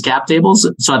restructuring of these cap tables.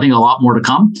 So I think a lot more to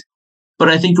come, but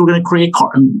I think we're going to create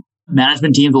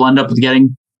management teams will end up with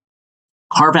getting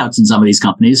carve outs in some of these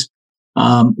companies,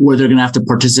 where they're going to have to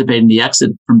participate in the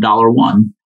exit from $1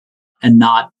 and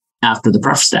not after the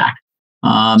pref stack.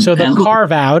 So the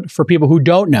carve out, for people who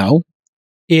don't know,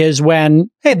 is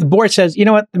when, hey, the board says, you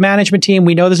know what, the management team,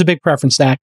 we know there's a big preference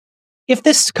stack. If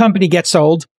this company gets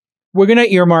sold, we're going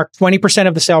to earmark 20%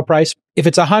 of the sale price. If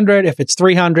it's 100, if it's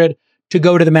 300, to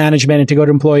go to the management and to go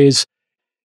to employees,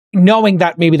 knowing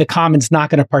that maybe the common's not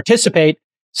going to participate.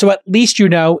 So at least,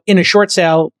 in a short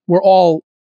sale, we're all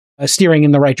steering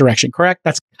in the right direction, correct?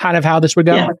 That's kind of how this would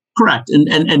go? Yeah, correct. And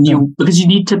because you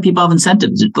need people have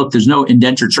incentives. Look, there's no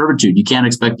indentured servitude. You can't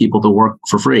expect people to work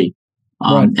for free.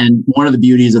 Right. And one of the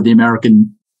beauties of the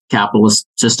American capitalist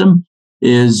system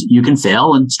is you can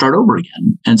fail and start over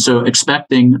again. And so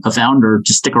expecting a founder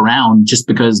to stick around just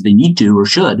because they need to or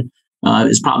should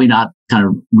is probably not kind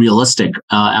of realistic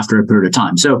after a period of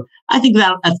time. So I think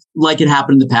that, like it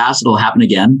happened in the past, it'll happen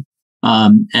again.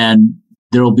 And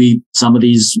there will be some of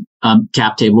these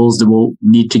cap tables that will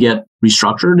need to get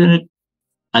restructured. And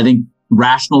I think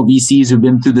rational VCs who've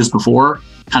been through this before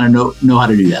kind of know how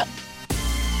to do that.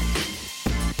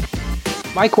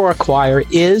 MicroAcquire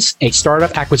is a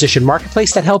startup acquisition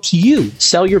marketplace that helps you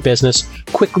sell your business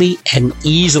quickly and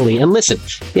easily. And listen,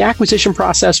 the acquisition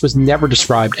process was never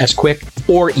described as quick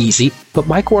or easy, but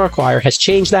MicroAcquire has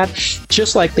changed that,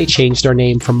 just like they changed their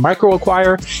name from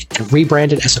MicroAcquire and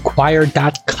rebranded as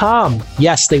Acquire.com.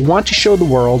 Yes, they want to show the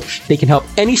world they can help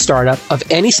any startup of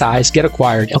any size get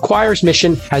acquired. Acquire's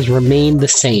mission has remained the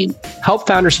same: help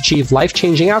founders achieve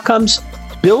life-changing outcomes,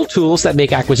 build tools that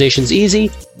make acquisitions easy,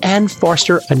 and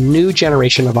foster a new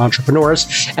generation of entrepreneurs.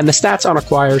 And the stats on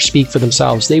Acquire speak for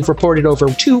themselves. They've reported over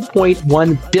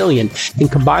 $2.1 billion in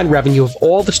combined revenue of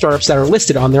all the startups that are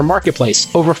listed on their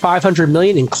marketplace, over $500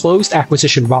 million in closed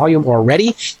acquisition volume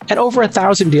already, and over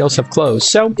 1,000 deals have closed.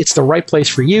 So it's the right place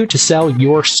for you to sell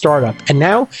your startup. And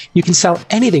now you can sell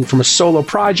anything from a solo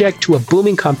project to a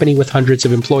booming company with hundreds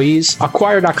of employees.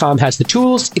 Acquire.com has the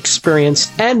tools,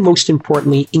 experience, and most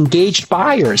importantly, engaged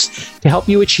buyers to help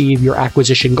you achieve your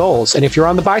acquisition goals. And if you're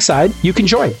on the buy side, you can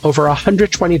join over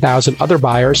 120,000 other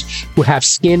buyers who have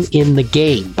skin in the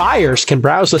game. Buyers can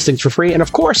browse listings for free, and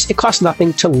of course, it costs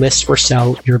nothing to list or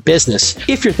sell your business.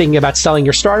 If you're thinking about selling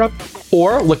your startup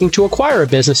or looking to acquire a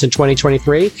business in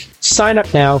 2023, sign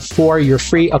up now for your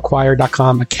free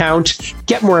Acquire.com account.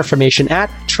 Get more information at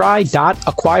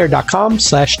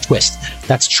try.acquire.com/twist.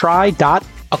 That's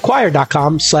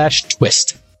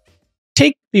try.acquire.com/twist.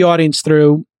 Take the audience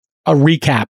through a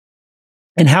recap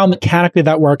and how mechanically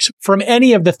that works from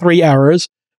any of the three eras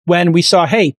when we saw,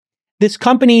 hey, this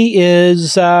company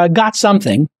is got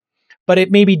something, but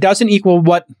it maybe doesn't equal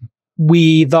what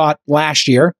we thought last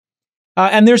year.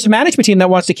 And there's a management team that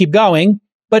wants to keep going,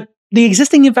 but the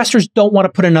existing investors don't want to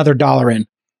put another dollar in.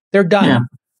 They're done. Yeah.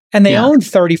 And they own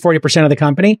 30, 40% of the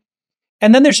company.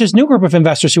 And then there's this new group of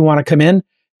investors who want to come in.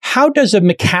 How does a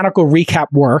mechanical recap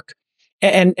work?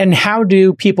 And how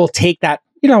do people take that,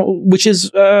 which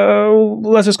is,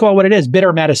 let's just call it what it is,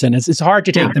 bitter medicine. It's hard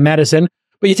to take the medicine,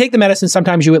 but you take the medicine,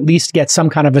 sometimes you at least get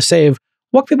some kind of a save.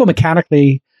 Walk people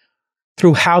mechanically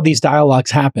through how these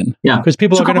dialogues happen. Yeah. Because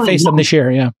people are going to face them this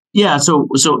year. Yeah. Yeah. So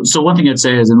one thing I'd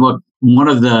say is, and look, one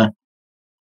of the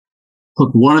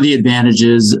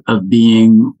advantages of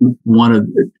being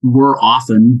we're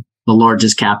often the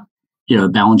largest cap,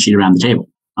 balance sheet around the table,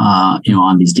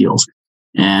 on these deals.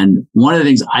 And one of the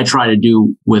things I try to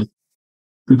do with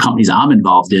the companies I'm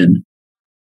involved in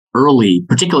early,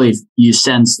 particularly if you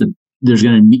sense that there's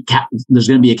going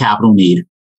to be a capital need,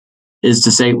 is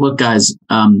to say, look, guys,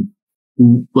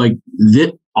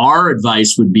 our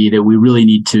advice would be that we really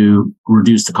need to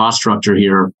reduce the cost structure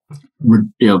here,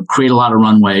 create a lot of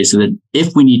runway so that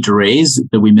if we need to raise,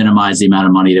 that we minimize the amount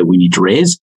of money that we need to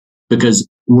raise, because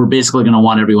we're basically going to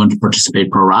want everyone to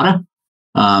participate pro rata.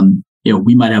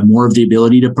 We might have more of the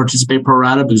ability to participate pro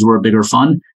rata because we're a bigger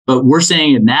fund, but we're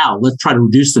saying it now. Let's try to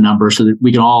reduce the number so that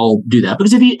we can all do that.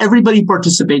 Because if everybody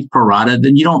participates pro rata,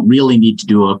 then you don't really need to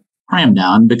do a cram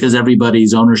down because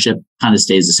everybody's ownership kind of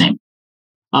stays the same.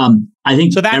 I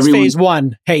think so. That's phase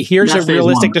one. Hey, here's a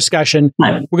realistic discussion.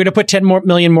 Right. We're going to put 10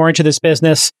 million more into this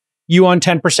business. You own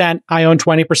 10%. I own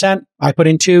 20%. I put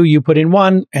in 2, you put in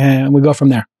 1, and we go from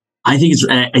there. I think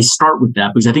I start with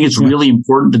that because I think it's really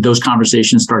important that those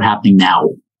conversations start happening now,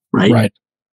 right? Right.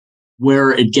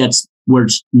 Where it's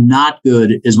not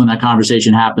good is when that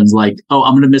conversation happens like, oh,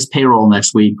 I'm going to miss payroll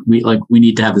next week. We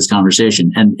need to have this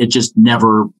conversation. And it just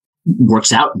never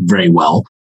works out very well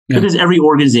because every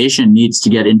organization needs to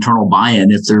get internal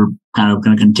buy-in if they're kind of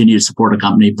going to continue to support a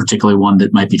company, particularly one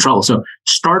that might be troubled. So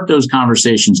start those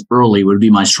conversations early would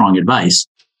be my strong advice.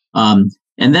 And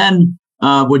then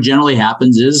what generally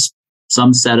happens is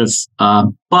some set of,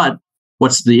 but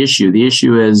what's the issue? The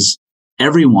issue is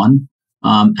everyone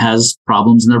has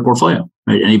problems in their portfolio,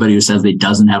 right? Anybody who says they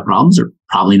doesn't have problems are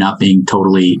probably not being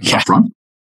totally upfront.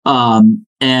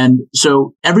 And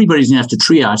so everybody's going to have to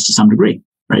triage to some degree,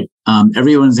 right?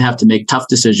 Everyone's going to have to make tough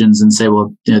decisions and say,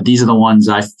 well, these are the ones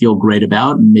I feel great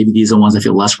about, and maybe these are the ones I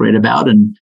feel less great about.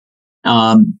 And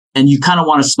you kind of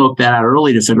want to smoke that out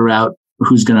early to figure out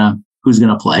who's going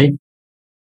to play.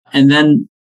 And then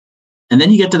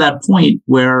you get to that point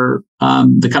where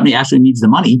the company actually needs the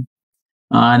money,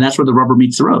 and that's where the rubber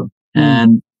meets the road.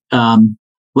 And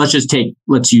let's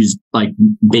use like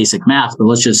basic math, but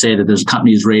let's just say that there's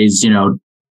companies raised,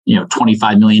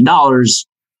 $25 million,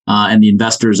 and the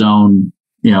investors own,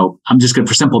 I'm just good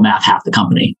for simple math, half the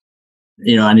company,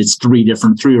 and it's 3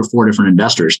 or 4 different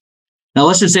investors. Now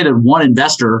let's just say that one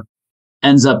investor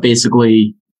ends up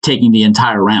basically taking the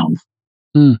entire round.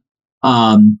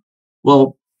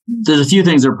 Well, there's a few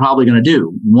things they're probably going to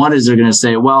do. One is they're going to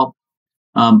say, well,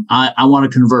 I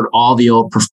want to convert all the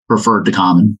old preferred to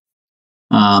common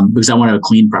because I want to have a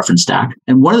clean preference stack.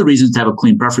 And one of the reasons to have a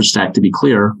clean preference stack, to be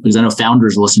clear, because I know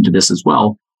founders listen to this as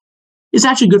well, is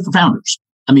actually good for founders.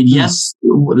 I mean, yes,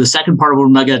 the second part of what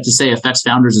I'm not going to say affects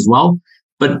founders as well,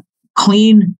 but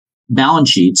clean balance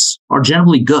sheets are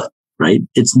generally good, right?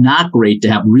 It's not great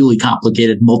to have really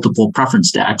complicated multiple preference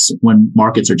stacks when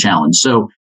markets are challenged. So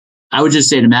I would just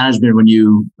say to management,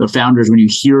 the founders, when you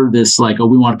hear this, like, oh,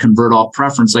 we want to convert all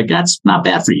preference, like that's not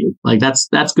bad for you. Like that's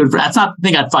good that's not the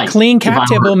thing I'd fight. Clean cap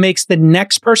table makes the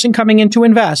next person coming in to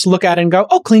invest look at it and go,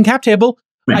 oh, clean cap table.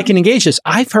 Right. I can engage this.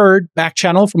 I've heard back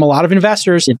channel from a lot of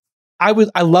investors. Yeah.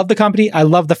 I love the company. I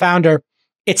love the founder.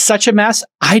 It's such a mess.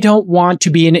 I don't want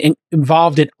to be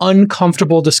involved in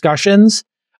uncomfortable discussions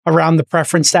around the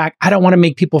preference stack. I don't want to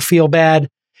make people feel bad.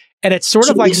 And it's sort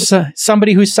of like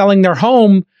somebody who's selling their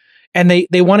home and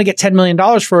they want to get $10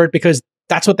 million for it because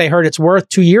that's what they heard it's worth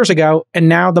 2 years ago. And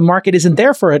now the market isn't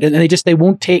there for it. And they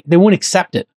won't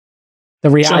accept it.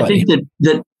 The reality. So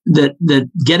I think that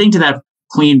getting to that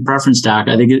clean preference stack,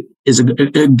 I think it is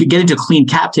getting to a clean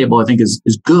cap table, I think is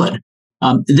good.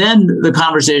 Then the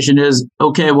conversation is,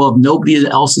 okay, well, if nobody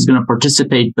else is going to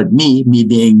participate but me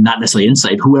being not necessarily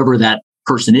Insight, whoever that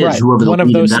person is, whoever the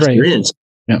lead investor is.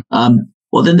 Yeah.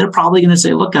 Well, then they're probably going to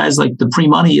say, look, guys, like the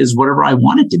pre-money is whatever I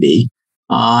want it to be.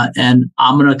 And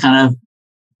I'm going to kind of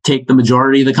take the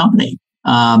majority of the company.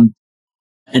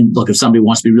 And look, if somebody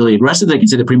wants to be really aggressive, they can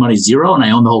say the pre-money is 0 and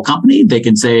I own the whole company. They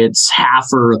can say it's half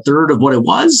or a third of what it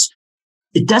was.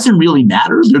 It doesn't really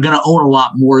matter. They're going to own a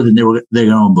lot more than they're going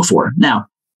to own before. Now,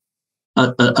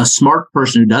 a smart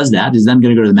person who does that is then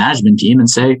going to go to the management team and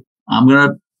say, I'm going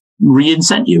to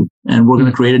re-incent you and we're going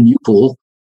to create a new pool.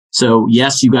 So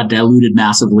yes, you got diluted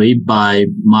massively by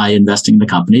my investing in the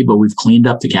company, but we've cleaned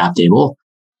up the cap table.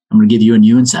 I'm going to give you a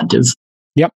new incentive.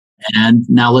 Yep. And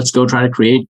now let's go try to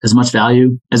create as much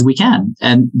value as we can.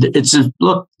 And it's just,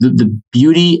 look, the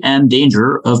beauty and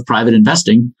danger of private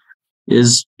investing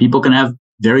is people can have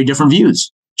very different views.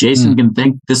 Jason can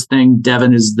think this thing,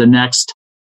 Devin, is the next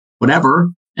whatever.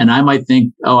 And I might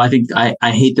think, oh, I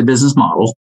hate the business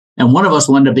model. And one of us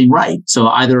will end up being right. So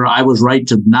either I was right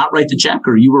to not write the check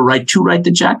or you were right to write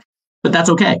the check, but that's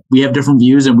okay. We have different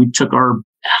views and we took our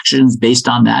actions based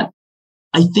on that.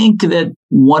 I think that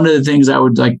one of the things I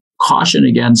would like caution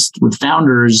against with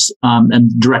founders,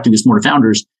 and directing this more to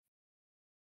founders,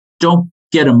 don't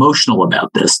get emotional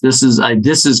about this. This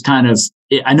is kind of,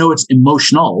 I know it's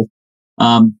emotional,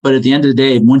 but at the end of the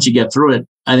day, once you get through it,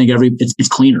 I think it's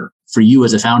cleaner for you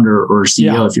as a founder or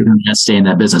CEO if you're going to stay in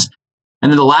that business.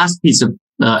 And then the last piece of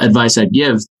advice I'd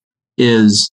give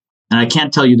is, and I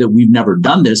can't tell you that we've never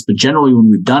done this, but generally when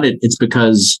we've done it, it's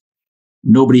because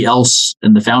nobody else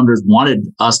and the founders wanted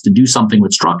us to do something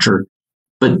with structure.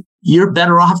 But you're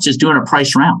better off just doing a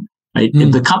price round, right?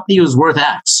 If the company was worth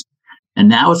X and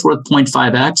now it's worth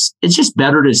 0.5X, it's just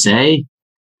better to say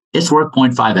it's worth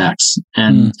 0.5X.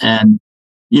 And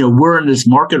we're in this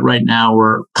market right now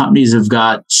where companies have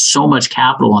got so much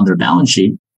capital on their balance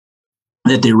sheet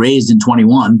that they raised in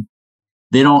 21.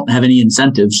 They don't have any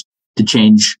incentives to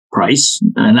change price.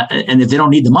 And if they don't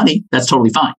need the money, that's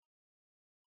totally fine.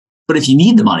 But if you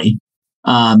need the money,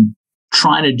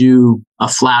 trying to do a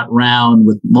flat round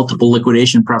with multiple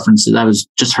liquidation preferences. I was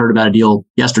just heard about a deal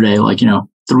yesterday,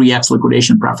 3X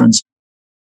liquidation preference.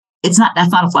 That's not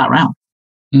a flat round.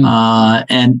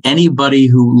 And anybody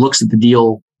who looks at the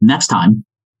deal next time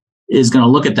is going to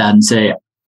look at that and say,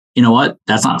 you know what?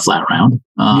 That's not a flat round.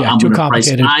 I'm too going to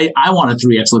complicated. I want a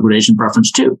 3X liquidation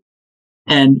preference too.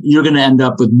 And you're going to end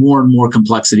up with more and more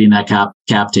complexity in that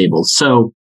cap table.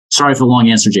 So sorry for the long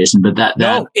answer, Jason, but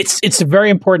no, it's a very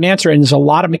important answer. And there's a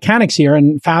lot of mechanics here,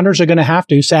 and founders are going to have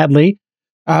to, sadly,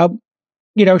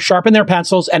 sharpen their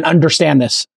pencils and understand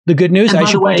this. The good news,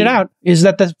 as you pointed out, is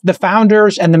that the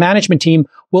founders and the management team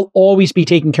will always be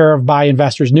taken care of by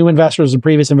investors, new investors and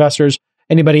previous investors,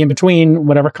 anybody in between,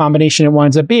 whatever combination it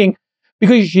winds up being,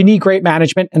 because you need great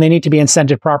management and they need to be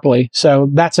incented properly. So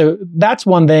that's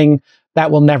one thing that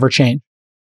will never change.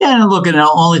 Yeah, and look, and the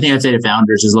only thing I'd say to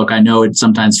founders is, look, I know it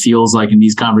sometimes feels like in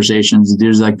these conversations,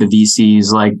 there's like the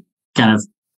VCs like kind of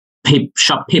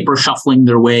paper shuffling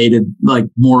their way to like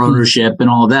more ownership and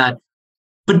all of that.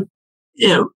 But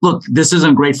look, this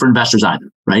isn't great for investors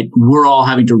either, right? We're all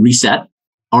having to reset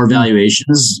our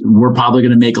valuations. We're probably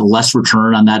going to make a less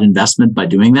return on that investment by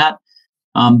doing that.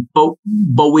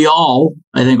 But we all,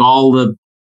 I think all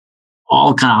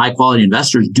kind of high quality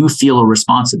investors do feel a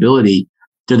responsibility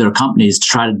to their companies to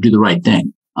try to do the right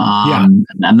thing. I'm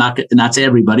not say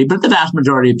everybody, but the vast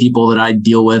majority of people that I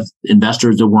deal with,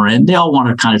 investors that we're in, they all want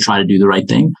to kind of try to do the right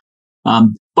thing.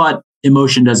 But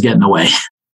emotion does get in the way.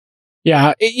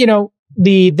 Yeah.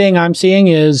 The thing I'm seeing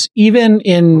is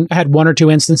I had one or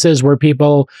two instances where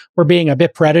people were being a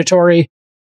bit predatory,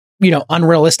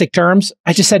 unrealistic terms.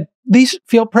 I just said, these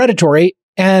feel predatory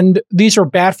and these are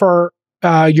bad for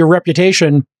your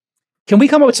reputation. Can we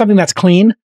come up with something that's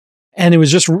clean? And it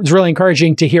was really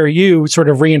encouraging to hear you sort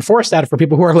of reinforce that for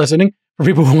people who are listening, for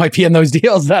people who might be in those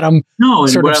deals that I'm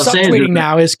sort of subtweeting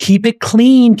now is keep it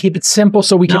clean, keep it simple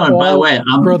so we can all by the way,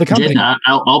 grow the company. Jason,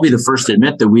 I'll be the first to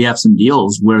admit that we have some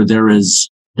deals where there is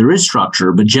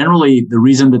structure, but generally the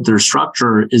reason that there's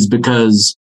structure is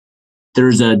because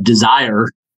there's a desire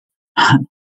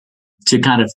to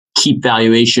kind of keep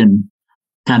valuation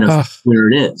kind of where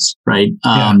it is, right?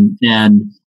 And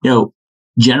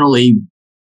generally,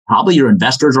 probably your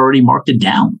investors already marked it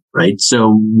down, right?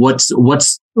 So what's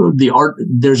the art?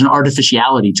 There's an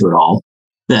artificiality to it all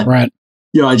that,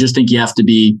 I just think you have to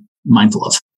be mindful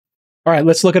of. All right,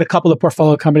 let's look at a couple of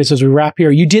portfolio companies as we wrap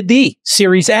here. You did the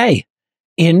Series A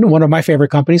in one of my favorite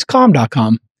companies,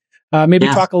 Calm.com. Maybe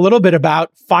talk a little bit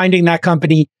about finding that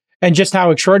company and just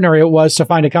how extraordinary it was to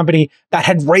find a company that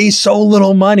had raised so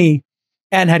little money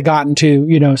and had gotten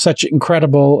to, such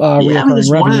incredible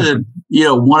reoccurring revenue.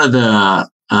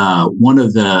 One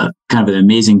of the kind of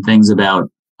amazing things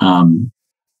about kind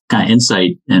of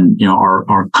Insight and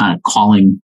our kind of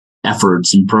calling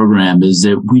efforts and program is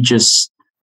that we just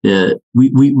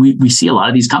we see a lot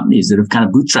of these companies that have kind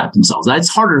of bootstrapped themselves. It's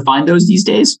harder to find those these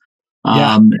days.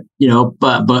 But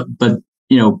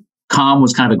Calm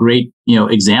was kind of a great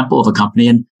example of a company.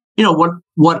 And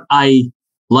what I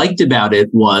liked about it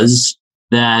was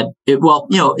that it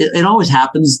always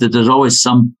happens that there's always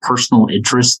some personal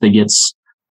interest that gets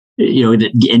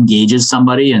it engages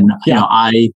somebody. And,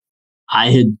 I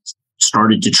had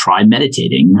started to try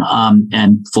meditating.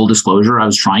 And full disclosure, I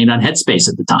was trying it on Headspace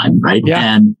at the time. Right.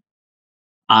 Yeah. And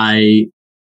I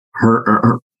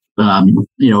heard,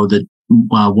 that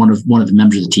one of the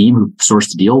members of the team who sourced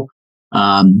the deal,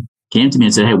 came to me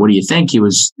and said, "Hey, what do you think?" He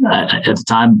was, at the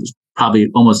time, probably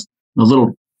almost a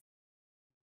little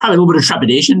bit of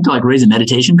trepidation to like raise a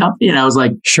meditation company. And I was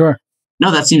like, sure. No,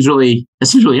 that seems really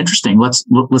interesting. Let's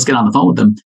get on the phone with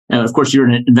them. And of course, you're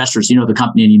an investor, so you know the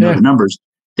company and you know the numbers.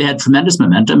 They had tremendous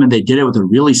momentum, and they did it with a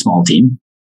really small team.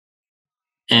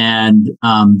 And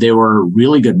they were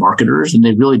really good marketers, and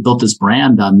they really built this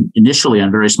brand initially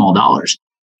on very small dollars.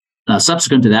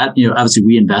 subsequent to that, obviously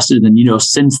we invested, and then,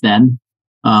 since then,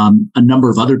 a number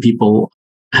of other people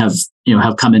have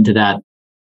come into that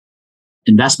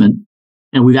investment,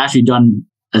 and we've actually done,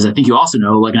 as I think you also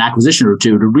know, like an acquisition or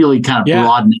two to really kind of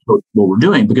broaden what we're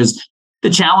doing, because the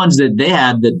challenge that they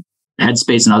had, that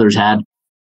Headspace and others had,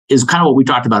 is kind of what we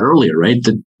talked about earlier, right?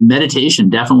 The meditation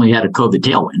definitely had a COVID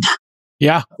tailwind.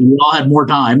 Yeah. We all had more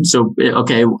time. So,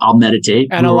 okay, I'll meditate.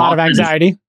 And a lot of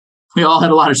anxiety. We all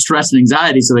had a lot of stress and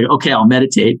anxiety. So, okay, I'll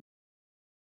meditate.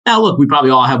 Now, look, we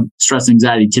probably all have stress and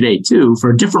anxiety today, too, for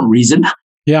a different reason.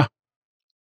 Yeah.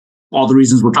 All the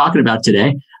reasons we're talking about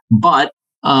today. But,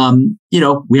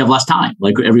 we have less time.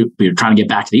 Like we're trying to get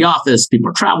back to the office. People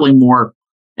are traveling more.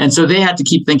 And so they had to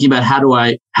keep thinking about how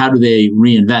do they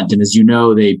reinvent? And as you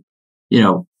know, they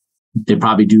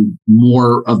probably do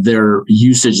more of their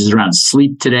usage is around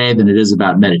sleep today than it is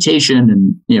about meditation.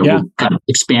 And, we're kind of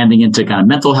expanding into kind of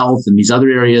mental health and these other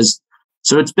areas.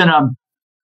 So it's been a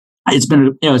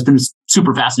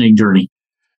super fascinating journey.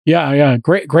 Yeah.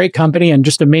 Great company, and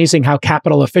just amazing how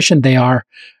capital efficient they are.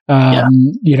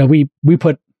 We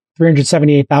put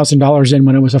 $378,000 in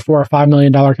when it was a $4 or $5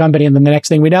 million company. And then the next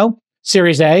thing we know,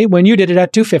 Series A, when you did it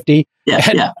at 250.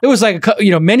 It was like,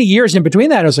 many years in between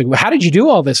that. I was like, well, how did you do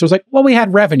all this? It was like, well, we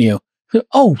had revenue.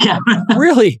 Oh,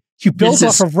 really? You built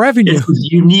off of revenue. It's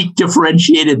a unique,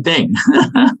 differentiated thing.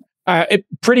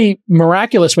 Pretty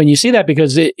miraculous when you see that,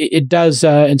 because it does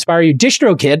inspire you.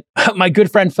 DistroKid, my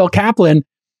good friend Phil Kaplan,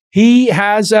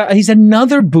 he's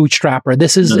another bootstrapper.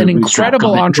 This is an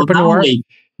incredible entrepreneur.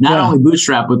 Not only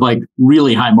bootstrap with like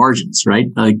really high margins, right?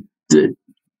 Like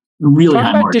really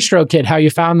high margins. DistroKid, how you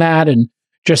found that, and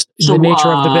just the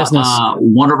nature of the business.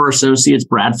 One of our associates,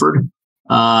 Bradford,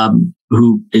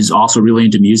 who is also really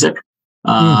into music,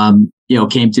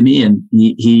 came to me and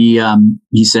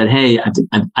he said, "Hey,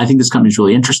 I think this company is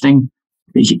really interesting."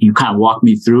 You kind of walked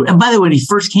me through. And by the way, when he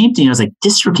first came to me, I was like,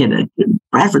 DistroKid,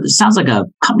 Bradford, this sounds like a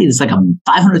company that's like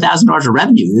 $500,000 of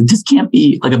revenue. This can't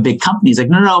be like a big company. He's like,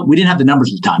 no, we didn't have the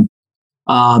numbers at the time.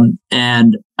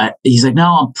 He's like, no,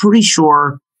 I'm pretty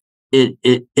sure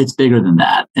it's bigger than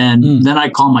that. And then I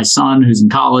call my son, who's in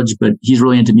college, but he's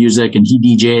really into music, and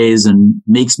he DJs and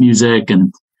makes music.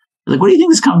 And I'm like, what do you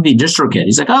think this company DistroKid?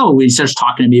 He's like, oh, he starts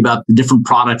talking to me about the different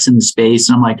products in the space.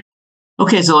 And I'm like,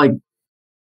 okay, so like,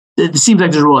 it seems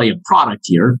like there's really a product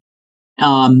here.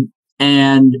 And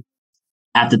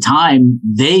at the time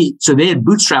they had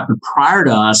bootstrapped, but prior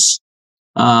to us,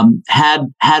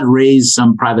 had raised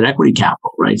some private equity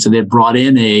capital, right? So they had brought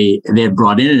in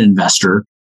an investor.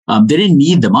 They didn't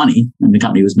need the money, and the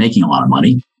company was making a lot of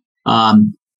money.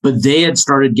 But they had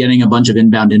started getting a bunch of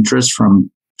inbound interest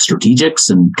from strategics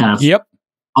and kind of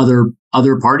other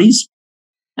parties.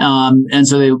 And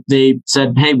so they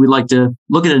said, hey, we'd like to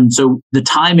look at it. And so the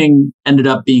timing ended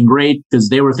up being great because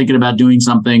they were thinking about doing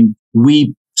something.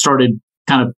 We started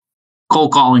kind of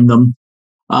cold calling them.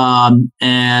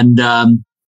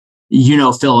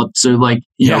 Philip. So like,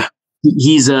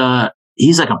 he's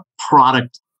like a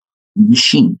product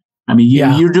machine. I mean,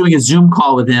 you're doing a Zoom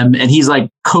call with him and he's like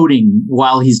coding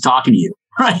while he's talking to you.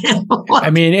 Right. I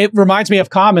mean, it reminds me of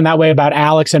Calm in that way about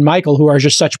Alex and Michael, who are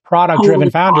just such product-driven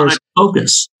founders.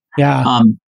 Focus. Yeah.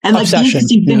 And like the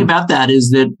interesting thing about that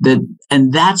is that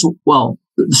that's so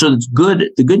it's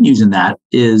good. The good news in that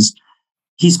is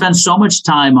he spends so much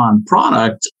time on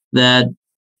product that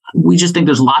we just think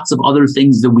there's lots of other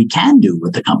things that we can do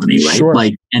with the company, right? Sure.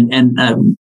 Like, and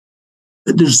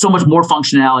there's so much more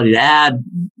functionality to add.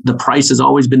 The price has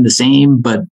always been the same,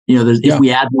 but if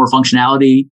we add more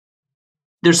functionality,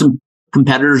 there's some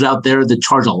competitors out there that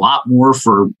charge a lot more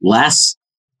for less.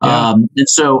 Yeah. And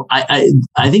so I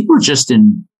think we're just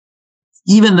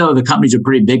even though the company's a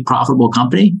pretty big, profitable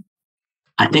company,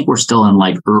 I think we're still in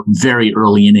like very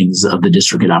early innings of the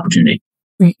DistroKid opportunity.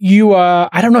 You,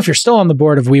 I don't know if you're still on the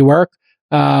board of WeWork,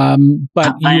 but I am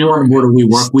on the board of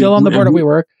WeWork. Still on the board of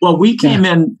WeWork. Well, we came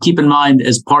in, keep in mind,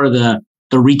 as part of the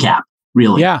recap,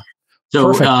 really. Yeah. So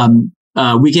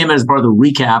we came in as part of the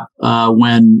recap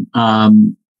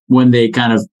when they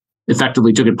kind of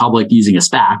effectively took it public using a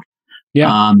SPAC.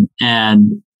 Yeah. I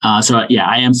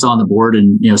am still on the board,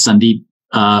 and Sandeep,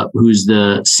 who's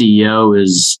the CEO,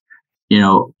 is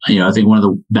I think one of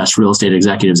the best real estate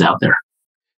executives out there.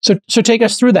 So take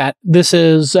us through that. This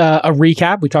is a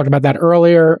recap. We talked about that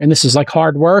earlier, and this is like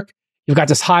hard work. You've got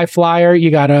this high flyer.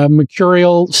 You got a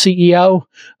mercurial CEO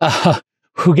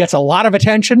who gets a lot of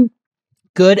attention,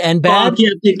 good and bad. Well,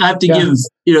 I have to give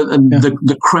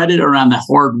the credit around the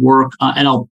hard work,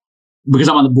 and because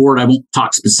I'm on the board, I won't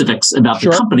talk specifics about the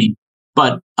company.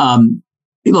 But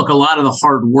look, a lot of the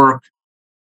hard work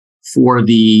for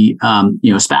the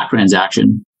SPAC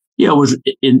transaction, was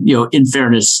in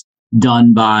fairness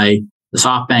done by the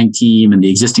SoftBank team and the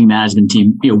existing management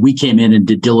team. We came in and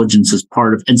did diligence as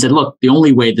part of and said, look, the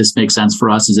only way this makes sense for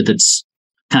us is if it's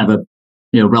kind of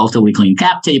a relatively clean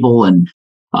cap table. And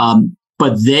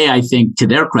but they, I think, to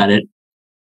their credit,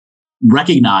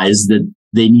 recognized that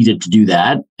they needed to do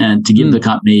that and to give the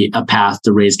company a path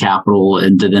to raise capital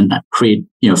and to then create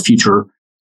future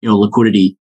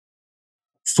liquidity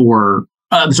for.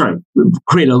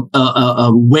 Create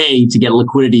a way to get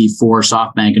liquidity for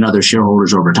SoftBank and other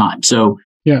shareholders over time. So,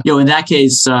 in that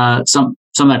case, some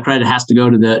of that credit has to go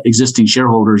to the existing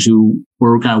shareholders who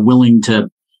were kind of willing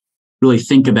to really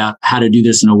think about how to do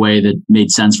this in a way that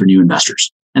made sense for new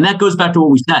investors. And that goes back to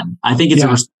what we said. I think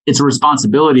it's a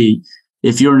responsibility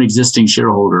if you're an existing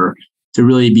shareholder to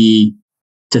really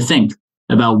to think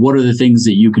about what are the things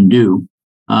that you can do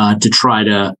to try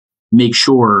to make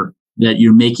sure that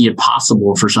you're making it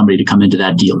possible for somebody to come into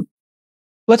that deal.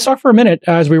 Let's talk for a minute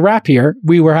as we wrap here.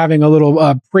 We were having a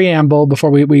little preamble before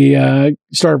we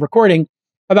started recording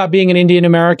about being an Indian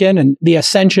American and the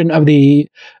ascension of the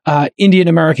Indian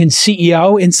American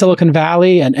CEO in Silicon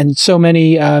Valley and so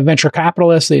many venture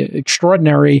capitalists, the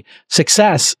extraordinary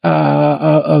success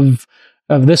of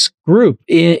this group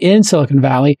in Silicon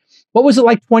Valley. What was it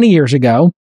like 20 years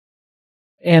ago?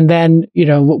 And then,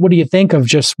 what do you think of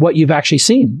just what you've actually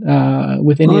seen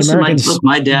with Indian Americans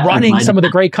my dad, running some of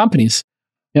the great companies?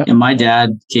 Yep. And my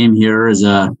dad came here as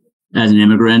an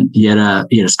immigrant. He had a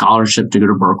scholarship to go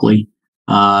to Berkeley,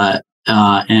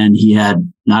 and he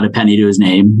had not a penny to his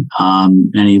name.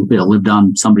 And he lived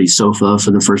on somebody's sofa for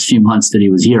the first few months that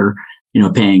he was here,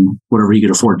 paying whatever he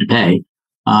could afford to pay.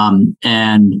 And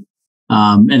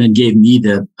then gave me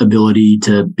the ability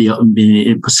to be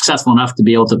successful enough to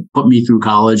be able to put me through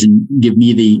college and give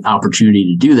me the opportunity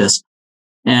to do this.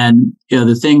 And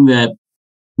the thing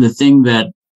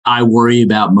that I worry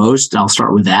about most, I'll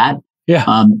start with that,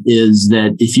 is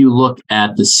that if you look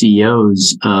at the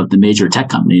CEOs of the major tech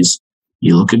companies,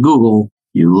 you look at Google,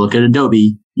 you look at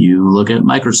Adobe, you look at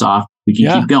Microsoft, we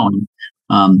can keep going.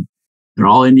 They're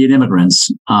all Indian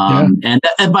immigrants. And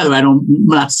by the way, I'm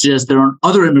not suggest there aren't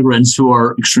other immigrants who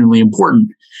are extremely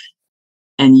important.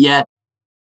 And yet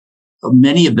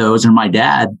many of those, and my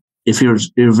dad, if you're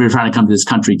trying to come to this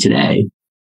country today,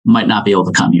 might not be able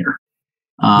to come here.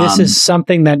 This is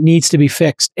something that needs to be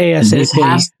fixed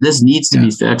ASAP. This needs to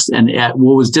be fixed. And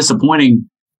what was disappointing,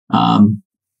 watching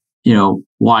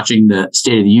the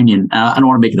State of the Union, I don't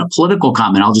want to make it a political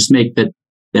comment. I'll just make that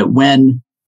when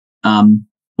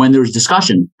there was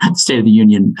discussion at the State of the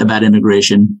Union about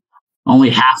immigration, only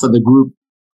half of the group,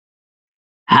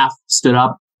 stood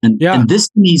up. And this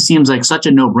to me seems like such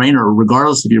a no-brainer,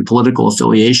 regardless of your political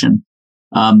affiliation.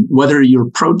 Whether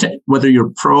you're pro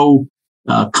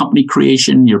company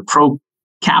creation, you're pro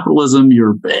capitalism,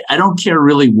 I don't care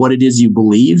really what it is you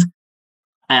believe.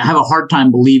 I have a hard time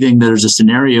believing there's a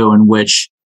scenario in which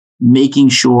making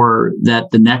sure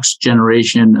that the next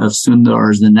generation of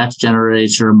Sundars, the next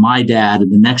generation of my dad,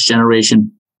 and the next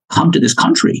generation come to this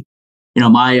country.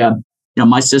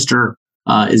 My sister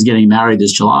is getting married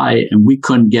this July, and we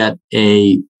couldn't get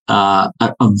a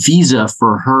visa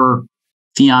for her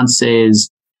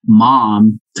fiance's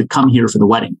mom to come here for the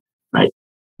wedding. Right?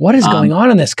 What is going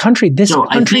on in this country? This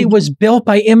country was built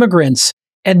by immigrants,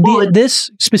 and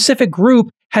this specific group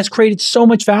has created so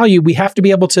much value. We have to be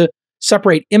able to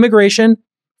separate immigration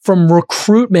from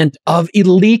recruitment of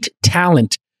elite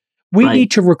talent. We need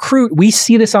to recruit. We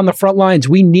see this on the front lines.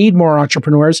 We need more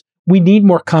entrepreneurs. We need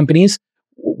more companies.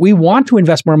 We want to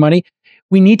invest more money.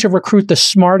 We need to recruit the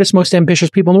smartest, most ambitious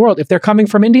people in the world. If they're coming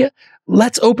from India,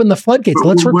 let's open the floodgates.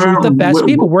 Let's recruit the best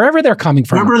people, wherever they're coming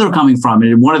from. Wherever they're coming from.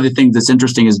 And one of the things that's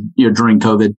interesting is, during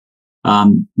COVID,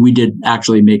 we did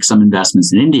actually make some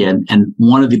investments in India. And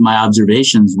one of my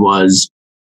observations was,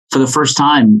 for the first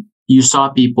time, you saw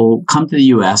people come to the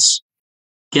U.S.,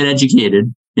 get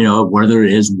educated, whether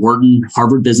it is Wharton,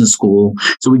 Harvard Business School.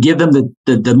 So we give them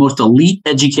the most elite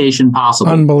education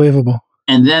possible. Unbelievable.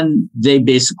 And then they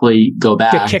basically go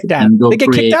back. Get kicked out. They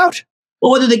get kicked out.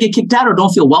 Well, whether they get kicked out or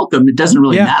don't feel welcome, it doesn't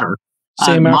really matter.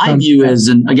 My view is,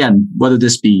 and again, whether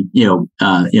this be,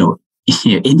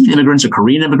 Indian immigrants or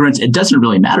Korean immigrants, it doesn't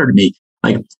really matter to me.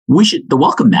 Like, the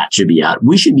welcome mat should be out.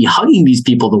 We should be hugging these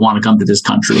people that want to come to this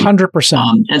country.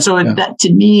 100%. And so that,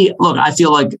 to me, look, I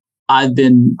feel like I've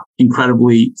been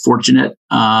incredibly fortunate.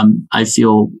 I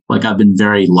feel like I've been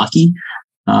very lucky.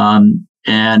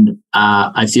 And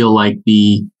I feel like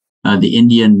the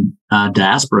Indian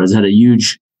diaspora has had a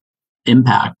huge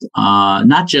impact,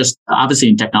 not just obviously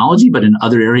in technology, but in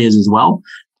other areas as well.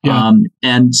 And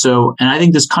I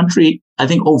think this country,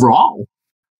 overall,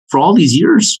 for all these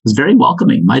years was very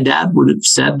welcoming. My dad would have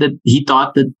said that he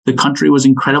thought that the country was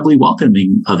incredibly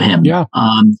welcoming of him. Yeah.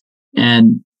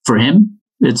 And for him,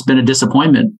 it's been a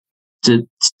disappointment to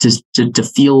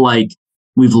feel like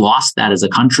we've lost that as a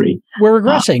country. We're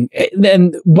regressing.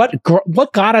 And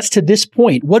what got us to this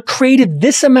point, what created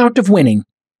this amount of winning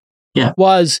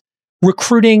was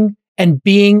recruiting and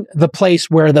being the place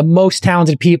where the most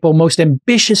talented people, most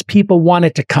ambitious people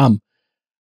wanted to come.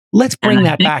 Let's bring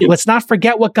that back. Let's not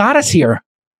forget what got us here.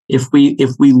 If we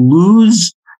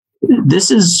lose,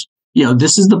 this is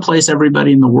the place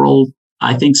everybody in the world,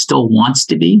 I think, still wants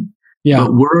to be. Yeah.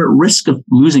 But we're at risk of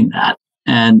losing that.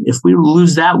 And if we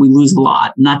lose that, we lose a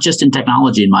lot, not just in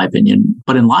technology, in my opinion,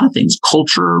 but in a lot of things,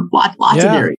 culture, lots of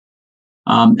areas.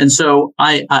 And so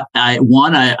I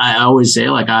always say,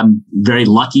 like, I'm very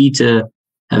lucky to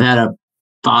have had a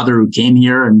father who came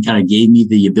here and kind of gave me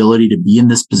the ability to be in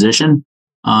this position.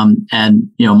 And,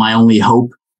 my only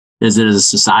hope is that as a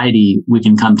society, we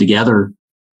can come together,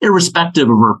 irrespective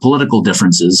of our political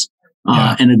differences,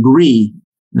 and agree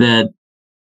that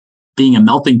being a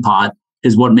melting pot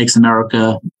is what makes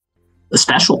America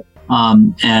special.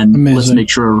 And Amazing. Let's make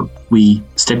sure we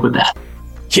stick with that.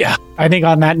 Yeah. I think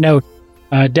on that note,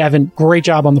 Devin, great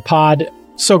job on the pod.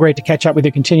 So great to catch up with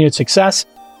your continued success.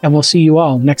 And we'll see you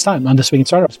all next time on This Week in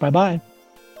Startups. Bye-bye.